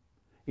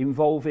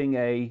involving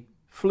a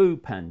flu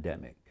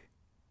pandemic.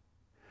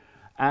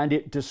 And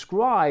it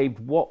described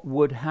what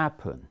would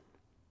happen,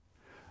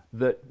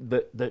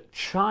 that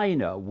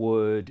China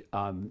would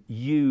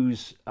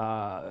use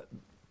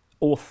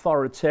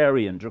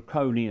authoritarian,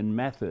 draconian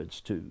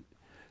methods to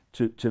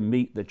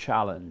meet the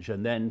challenge,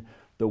 and then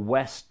the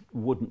West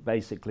wouldn't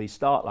basically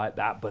start like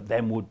that, but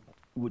then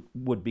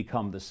would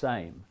become the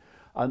same.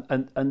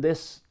 And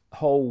this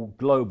whole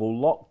global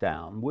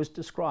lockdown was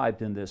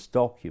described in this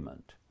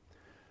document.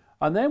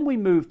 And then we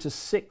moved to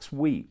 6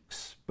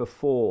 weeks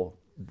before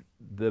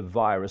the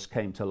virus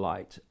came to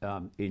light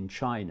in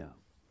China.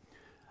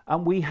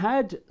 And we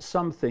had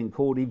something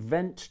called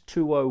Event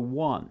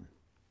 201.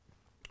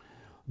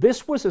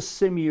 This was a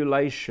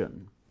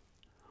simulation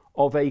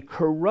of a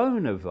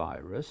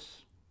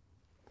coronavirus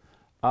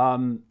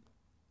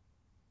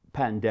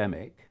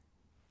pandemic,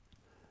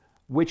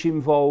 which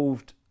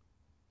involved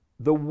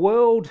the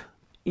World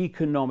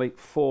Economic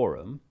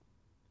Forum,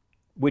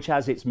 which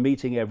has its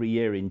meeting every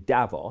year in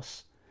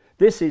Davos.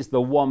 This is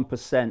the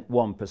 1%,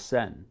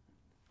 1%.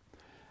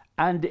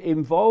 And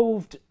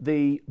involved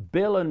the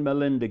Bill and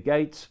Melinda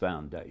Gates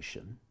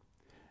Foundation.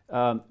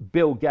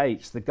 Bill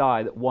Gates, the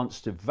guy that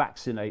wants to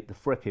vaccinate the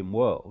frickin'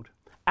 world,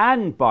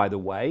 and, by the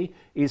way,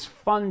 is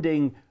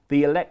funding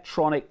the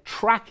electronic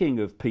tracking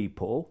of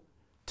people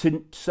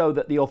so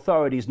that the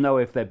authorities know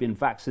if they've been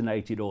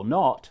vaccinated or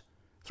not,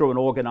 through an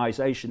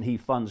organization he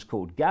funds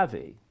called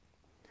Gavi.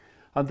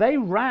 And they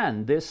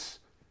ran this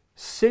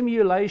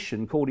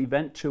simulation called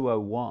Event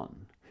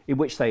 201, in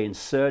which they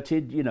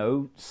inserted,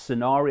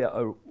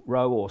 scenario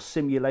or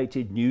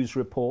simulated news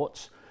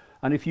reports.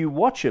 And if you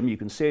watch them, you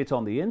can see it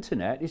on the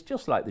internet. It's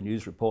just like the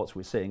news reports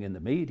we're seeing in the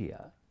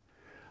media.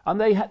 And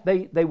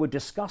they were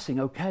discussing,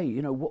 okay,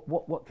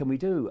 what can we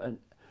do?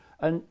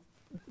 And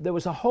there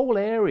was a whole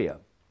area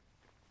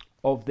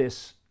of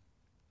this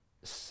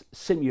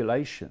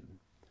simulation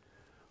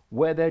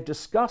where they're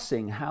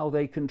discussing how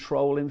they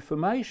control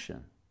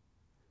information.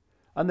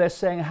 And they're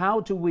saying,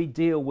 how do we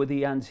deal with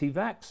the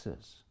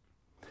anti-vaxxers?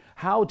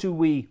 How do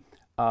we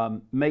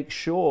make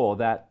sure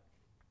that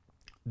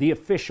the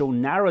official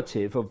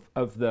narrative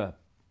of the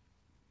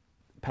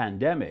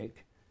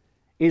pandemic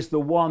is the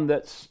one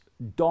that's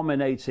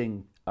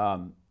dominating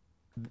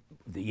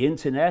the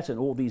internet and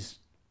all these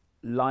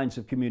lines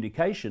of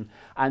communication,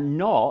 and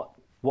not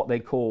what they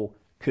call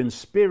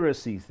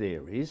conspiracy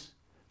theories,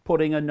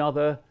 putting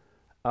another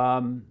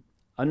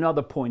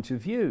point of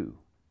view.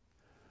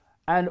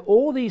 And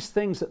all these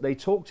things that they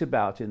talked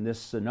about in this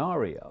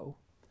scenario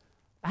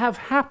have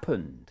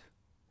happened.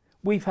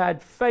 We've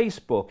had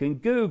Facebook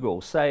and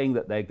Google saying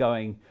that they're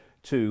going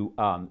to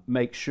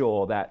make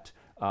sure that,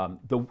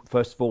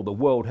 first of all, the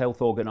World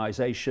Health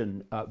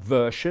Organization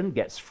version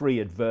gets free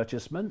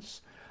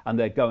advertisements, and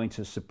they're going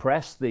to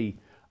suppress the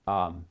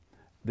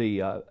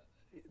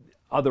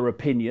other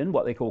opinion,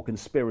 what they call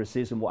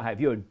conspiracies and what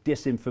have you, and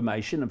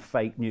disinformation and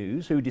fake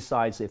news. Who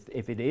decides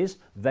if it is?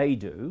 They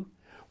do.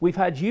 We've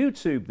had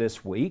YouTube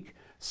this week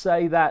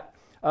say that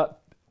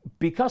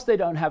because they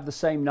don't have the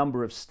same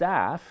number of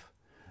staff,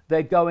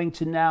 they're going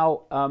to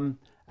now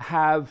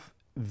have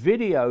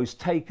videos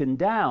taken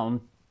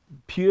down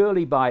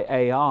purely by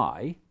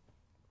AI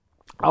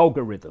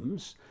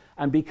algorithms.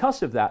 And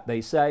because of that,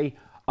 they say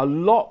a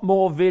lot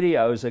more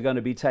videos are going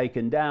to be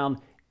taken down,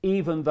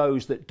 even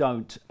those that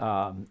don't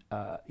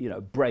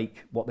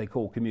break what they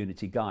call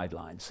community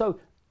guidelines. So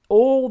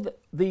all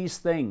these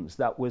things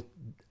that were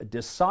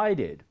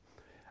decided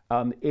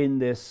in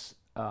this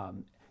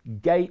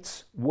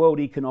Gates World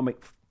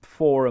Economic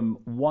Forum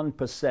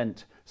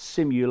 1%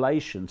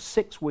 simulation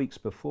 6 weeks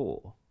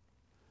before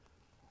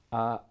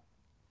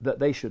that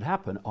they should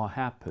happen are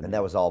happening. And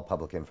that was all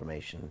public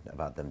information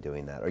about them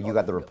doing that, or you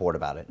got the report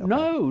about it? Okay.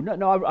 No.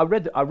 I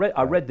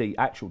read the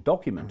actual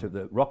document of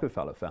the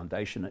Rockefeller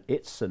Foundation and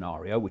its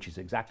scenario, which is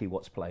exactly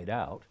what's played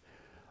out.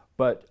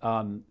 But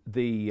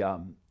the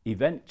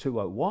Event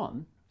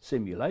 201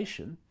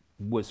 simulation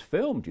was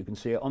filmed. You can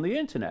see it on the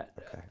internet.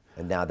 Okay.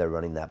 And now they're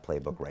running that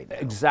playbook right now.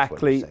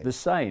 Exactly the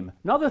same.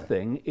 Another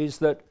thing is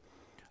that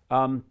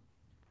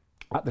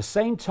at the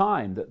same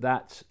time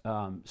that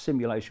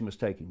simulation was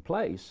taking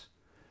place,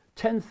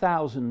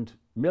 10,000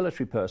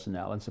 military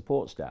personnel and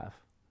support staff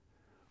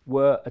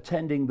were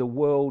attending the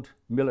World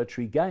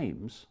Military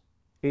Games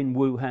in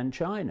Wuhan,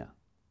 China.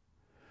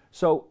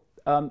 So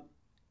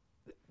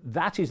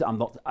that is, I'm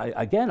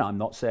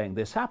not saying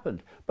this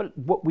happened, but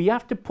what we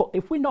have to put,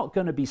 if we're not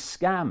going to be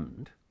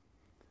scammed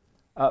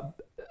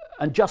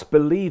and just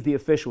believe the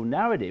official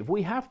narrative,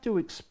 we have to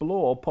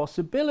explore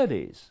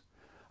possibilities.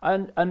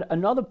 And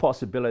another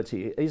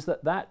possibility is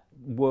that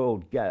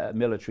World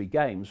Military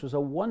Games was a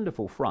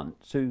wonderful front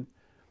to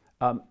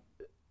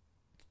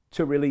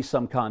release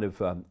some kind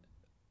of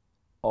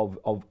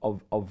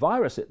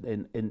virus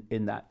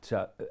in that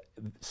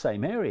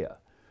same area.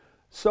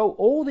 So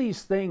all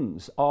these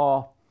things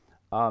are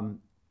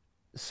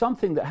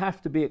something that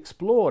have to be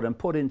explored and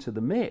put into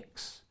the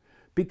mix,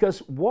 because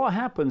what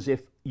happens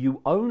if you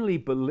only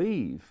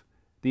believe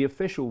the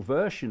official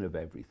version of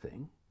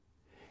everything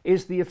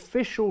is the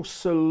official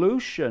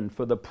solution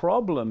for the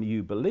problem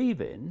you believe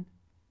in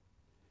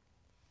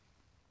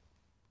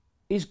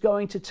is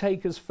going to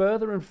take us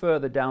further and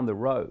further down the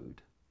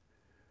road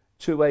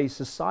to a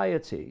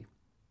society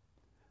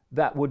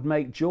that would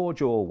make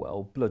George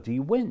Orwell bloody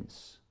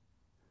wince.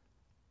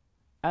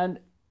 And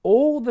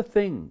all the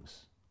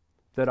things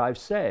that I've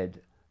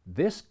said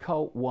this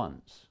cult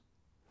wants,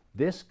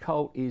 this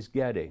cult is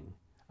getting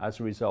as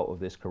a result of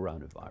this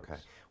coronavirus. Okay.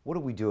 What do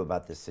we do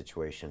about this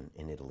situation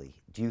in Italy?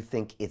 Do you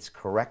think it's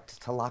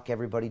correct to lock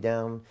everybody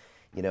down?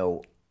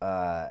 If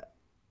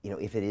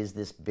it is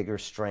this bigger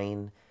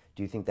strain,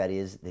 do you think that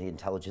is the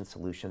intelligent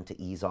solution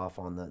to ease off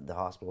on the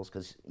hospitals?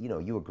 Because,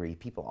 you agree,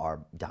 people are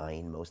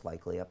dying most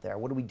likely up there.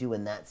 What do we do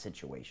in that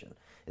situation?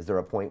 Is there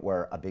a point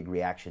where a big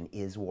reaction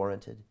is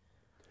warranted?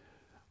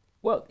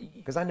 Well,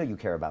 because I know you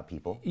care about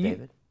people,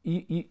 David.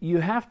 You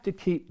have to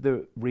keep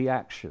the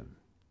reaction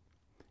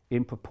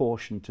in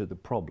proportion to the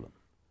problem.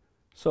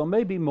 So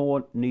maybe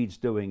more needs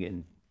doing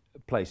in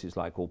places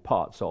like, or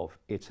parts of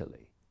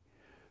Italy.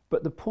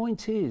 But the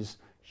point is,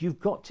 you've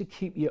got to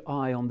keep your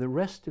eye on the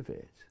rest of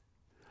it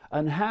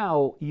and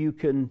how you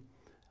can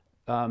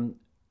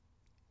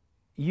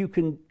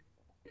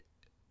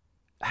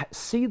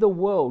see the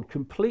world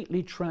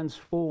completely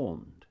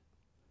transformed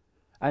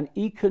and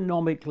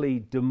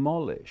economically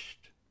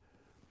demolished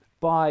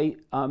by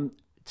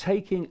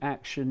taking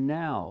action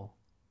now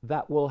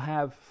that will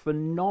have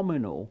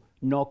phenomenal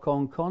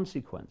knock-on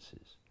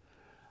consequences.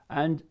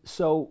 And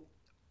so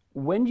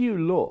when you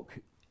look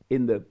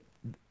in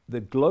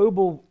the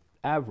global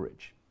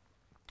average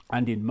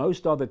and in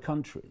most other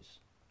countries,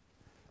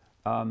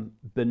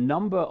 the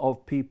number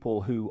of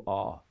people who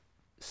are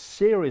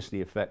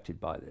seriously affected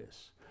by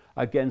this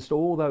against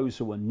all those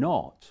who are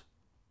not,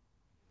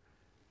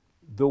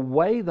 the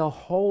way the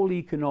whole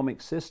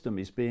economic system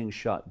is being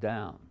shut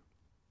down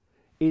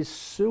is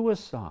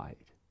suicide.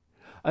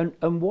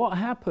 And what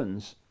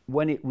happens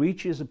when it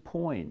reaches a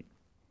point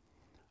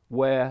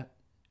where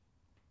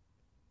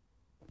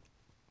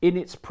in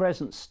its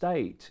present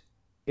state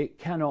it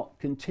cannot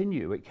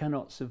continue, it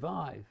cannot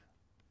survive?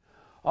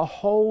 A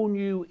whole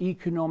new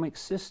economic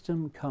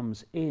system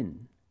comes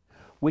in,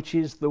 which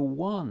is the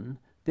one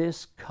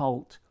this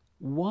cult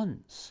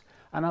wants.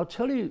 And I'll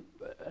tell you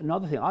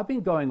another thing. I've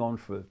been going on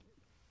for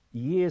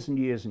years and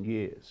years and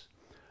years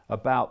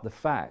about the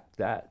fact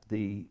that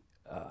the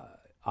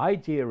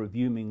idea of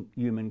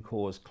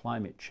human-caused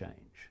climate change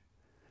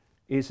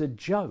is a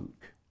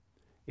joke.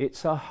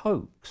 It's a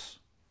hoax.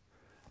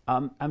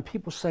 And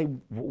people say,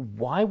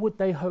 why would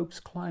they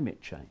hoax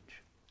climate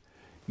change?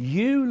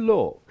 You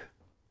look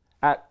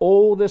at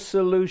all the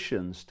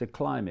solutions to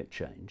climate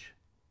change,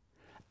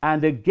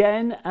 and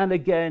again and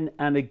again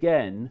and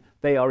again,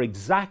 they are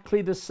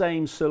exactly the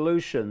same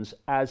solutions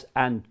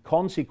and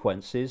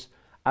consequences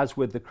as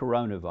with the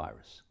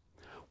coronavirus.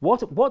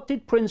 What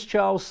did Prince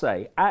Charles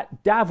say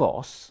at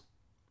Davos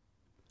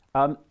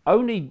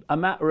only a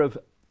matter of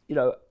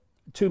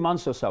 2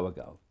 months or so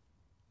ago?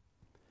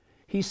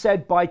 He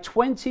said by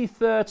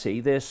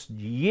 2030, this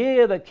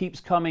year that keeps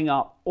coming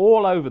up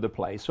all over the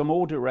place from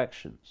all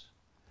directions,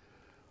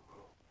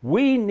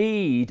 we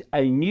need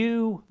a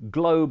new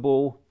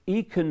global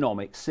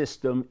economic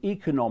system,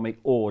 economic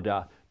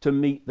order to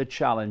meet the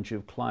challenge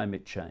of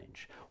climate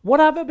change. What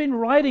have I been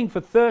writing for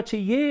 30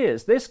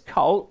 years? This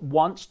cult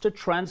wants to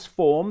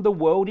transform the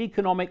world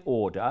economic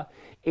order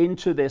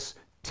into this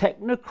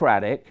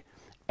technocratic,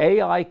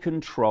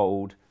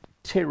 AI-controlled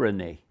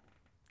tyranny.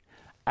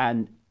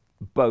 And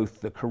both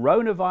the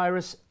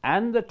coronavirus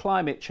and the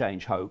climate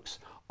change hoax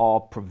are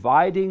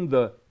providing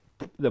the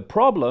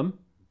problem,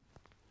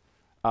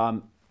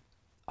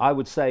 I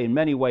would say in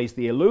many ways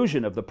the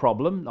illusion of the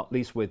problem, not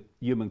least with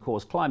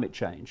human-caused climate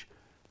change,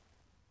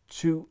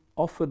 to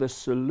offer the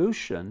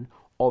solution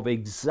of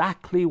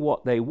exactly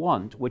what they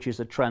want, which is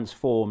a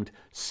transformed,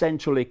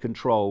 centrally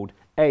controlled,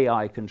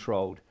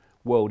 AI-controlled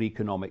world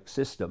economic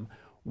system,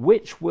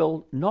 which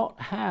will not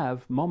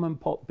have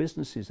mom-and-pop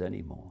businesses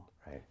anymore.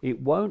 Right. It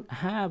won't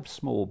have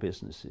small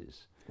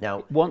businesses. Now,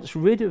 it wants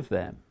rid of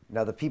them.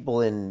 Now, the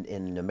people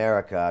in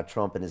America,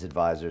 Trump and his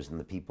advisors, and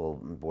the people,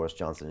 Boris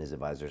Johnson and his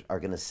advisors,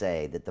 are going to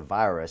say that the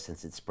virus,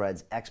 since it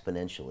spreads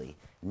exponentially,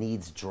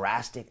 needs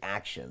drastic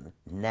action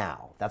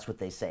now. That's what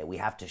they say. We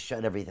have to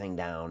shut everything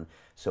down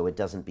so it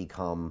doesn't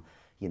become,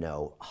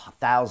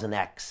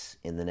 1,000x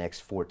in the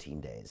next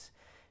 14 days,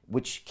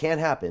 which can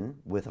happen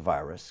with a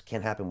virus,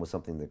 can happen with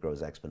something that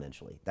grows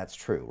exponentially. That's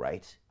true,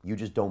 right? You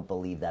just don't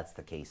believe that's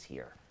the case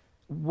here.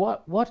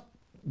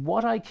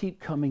 What I keep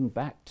coming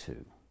back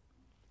to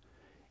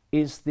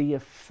is the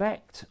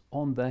effect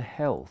on the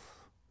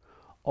health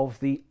of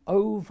the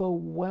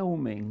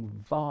overwhelming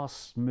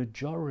vast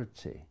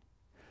majority,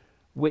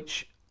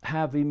 which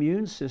have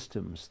immune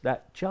systems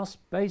that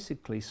just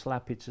basically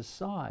slap it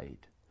aside.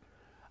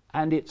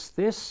 And it's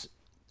this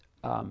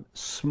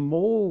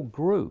small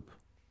group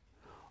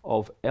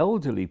of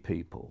elderly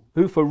people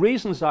who, for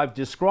reasons I've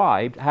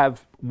described,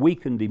 have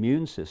weakened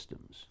immune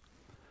systems,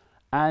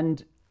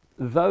 and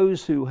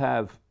those who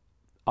have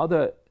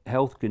other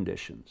health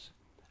conditions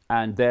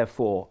and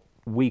therefore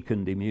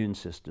weakened immune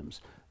systems,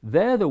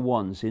 they're the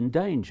ones in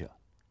danger.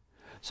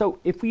 So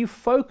if you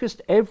focused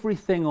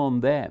everything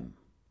on them,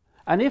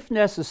 and if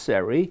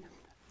necessary,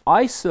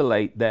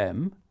 isolate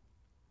them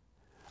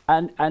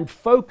and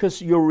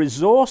focus your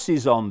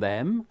resources on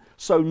them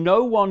so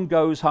no one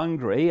goes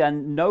hungry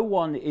and no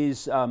one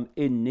is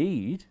in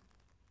need,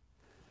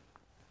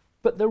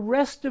 but the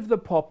rest of the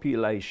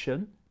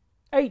population,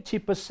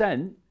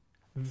 80%,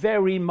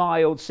 very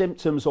mild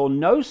symptoms or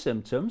no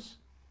symptoms,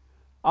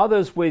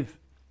 others with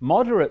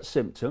moderate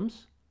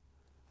symptoms.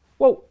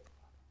 Well,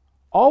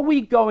 are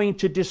we going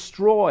to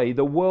destroy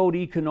the world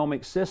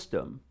economic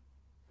system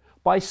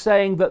by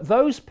saying that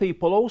those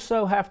people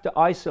also have to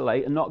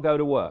isolate and not go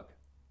to work?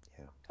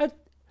 Yeah.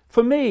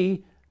 For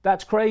me,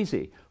 that's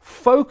crazy.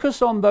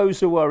 Focus on those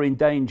who are in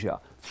danger.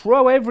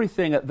 Throw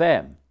everything at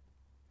them.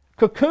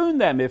 Cocoon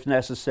them if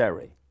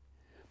necessary.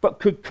 But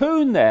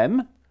cocoon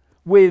them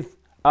with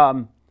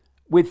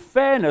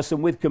fairness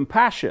and with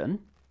compassion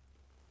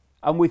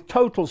and with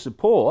total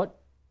support.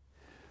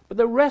 But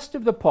the rest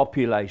of the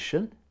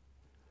population,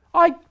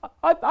 I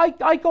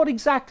got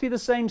exactly the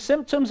same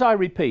symptoms, I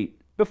repeat,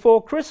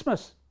 before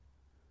Christmas.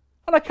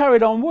 And I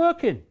carried on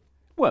working.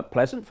 Weren't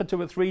pleasant for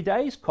 2 or 3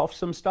 days, coughed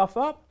some stuff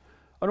up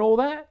and all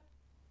that.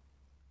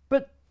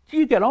 But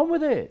you get on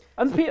with it.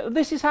 And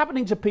this is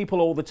happening to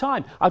people all the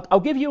time. I'll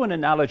give you an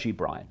analogy,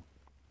 Brian.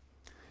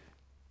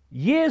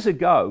 Years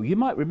ago, you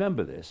might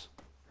remember this,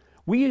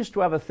 we used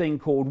to have a thing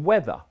called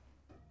weather.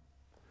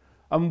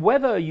 And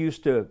weather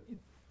used to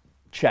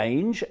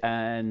change,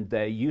 and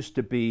there used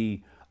to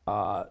be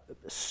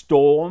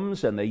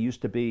storms, and there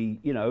used to be,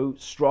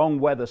 strong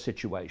weather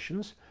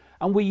situations,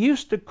 and we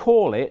used to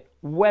call it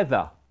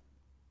weather.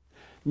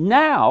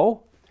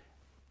 Now,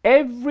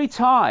 every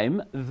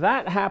time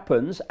that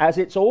happens, as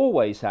it's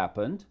always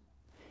happened,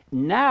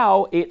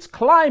 now it's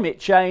climate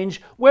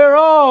change, we're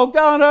all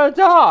gonna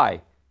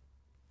die.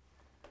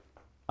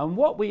 And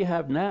what we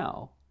have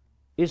now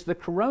is the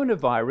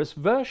coronavirus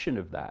version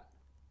of that.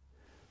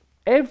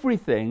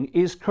 Everything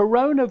is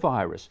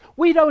coronavirus.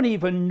 We don't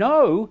even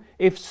know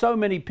if so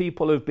many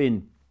people who've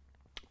been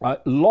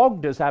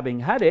logged as having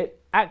had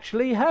it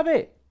actually have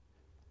it.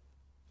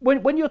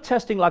 When you're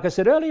testing, like I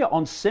said earlier,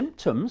 on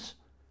symptoms,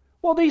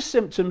 well, these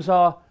symptoms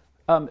are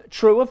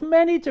true of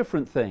many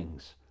different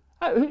things.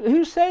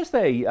 Who says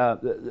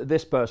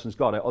this person's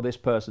got it or this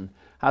person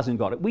hasn't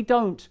got it? We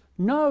don't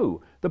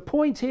know. The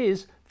point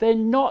is, they're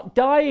not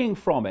dying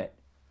from it.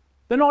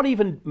 They're not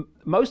even,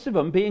 most of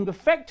them, being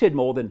affected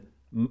more than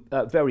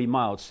very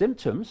mild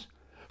symptoms.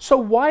 So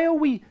why are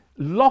we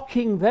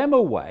locking them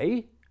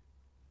away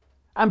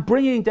and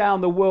bringing down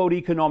the world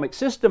economic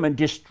system and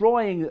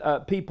destroying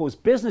people's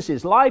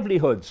businesses,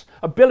 livelihoods,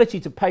 ability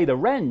to pay the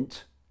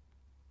rent?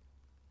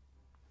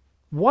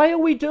 Why are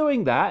we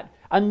doing that?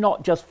 and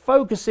not just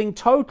focusing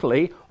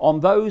totally on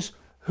those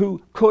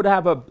who could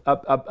have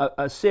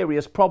a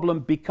serious problem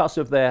because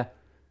of their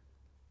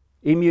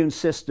immune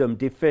system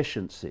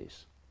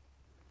deficiencies?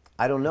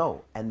 I don't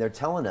know. And they're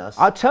telling us.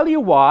 I'll tell you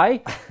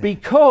why.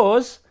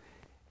 Because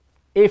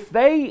if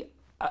they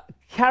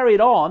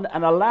carried on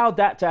and allowed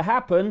that to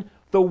happen,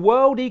 the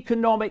world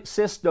economic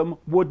system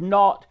would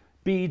not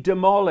be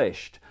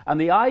demolished. And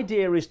the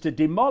idea is to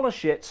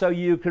demolish it so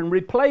you can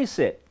replace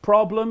it.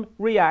 Problem,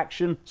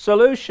 reaction,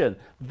 solution.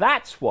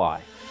 That's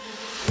why.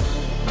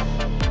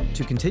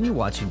 To continue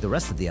watching the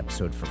rest of the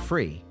episode for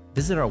free,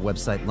 visit our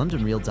website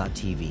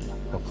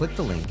londonreal.tv or click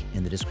the link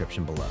in the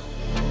description below.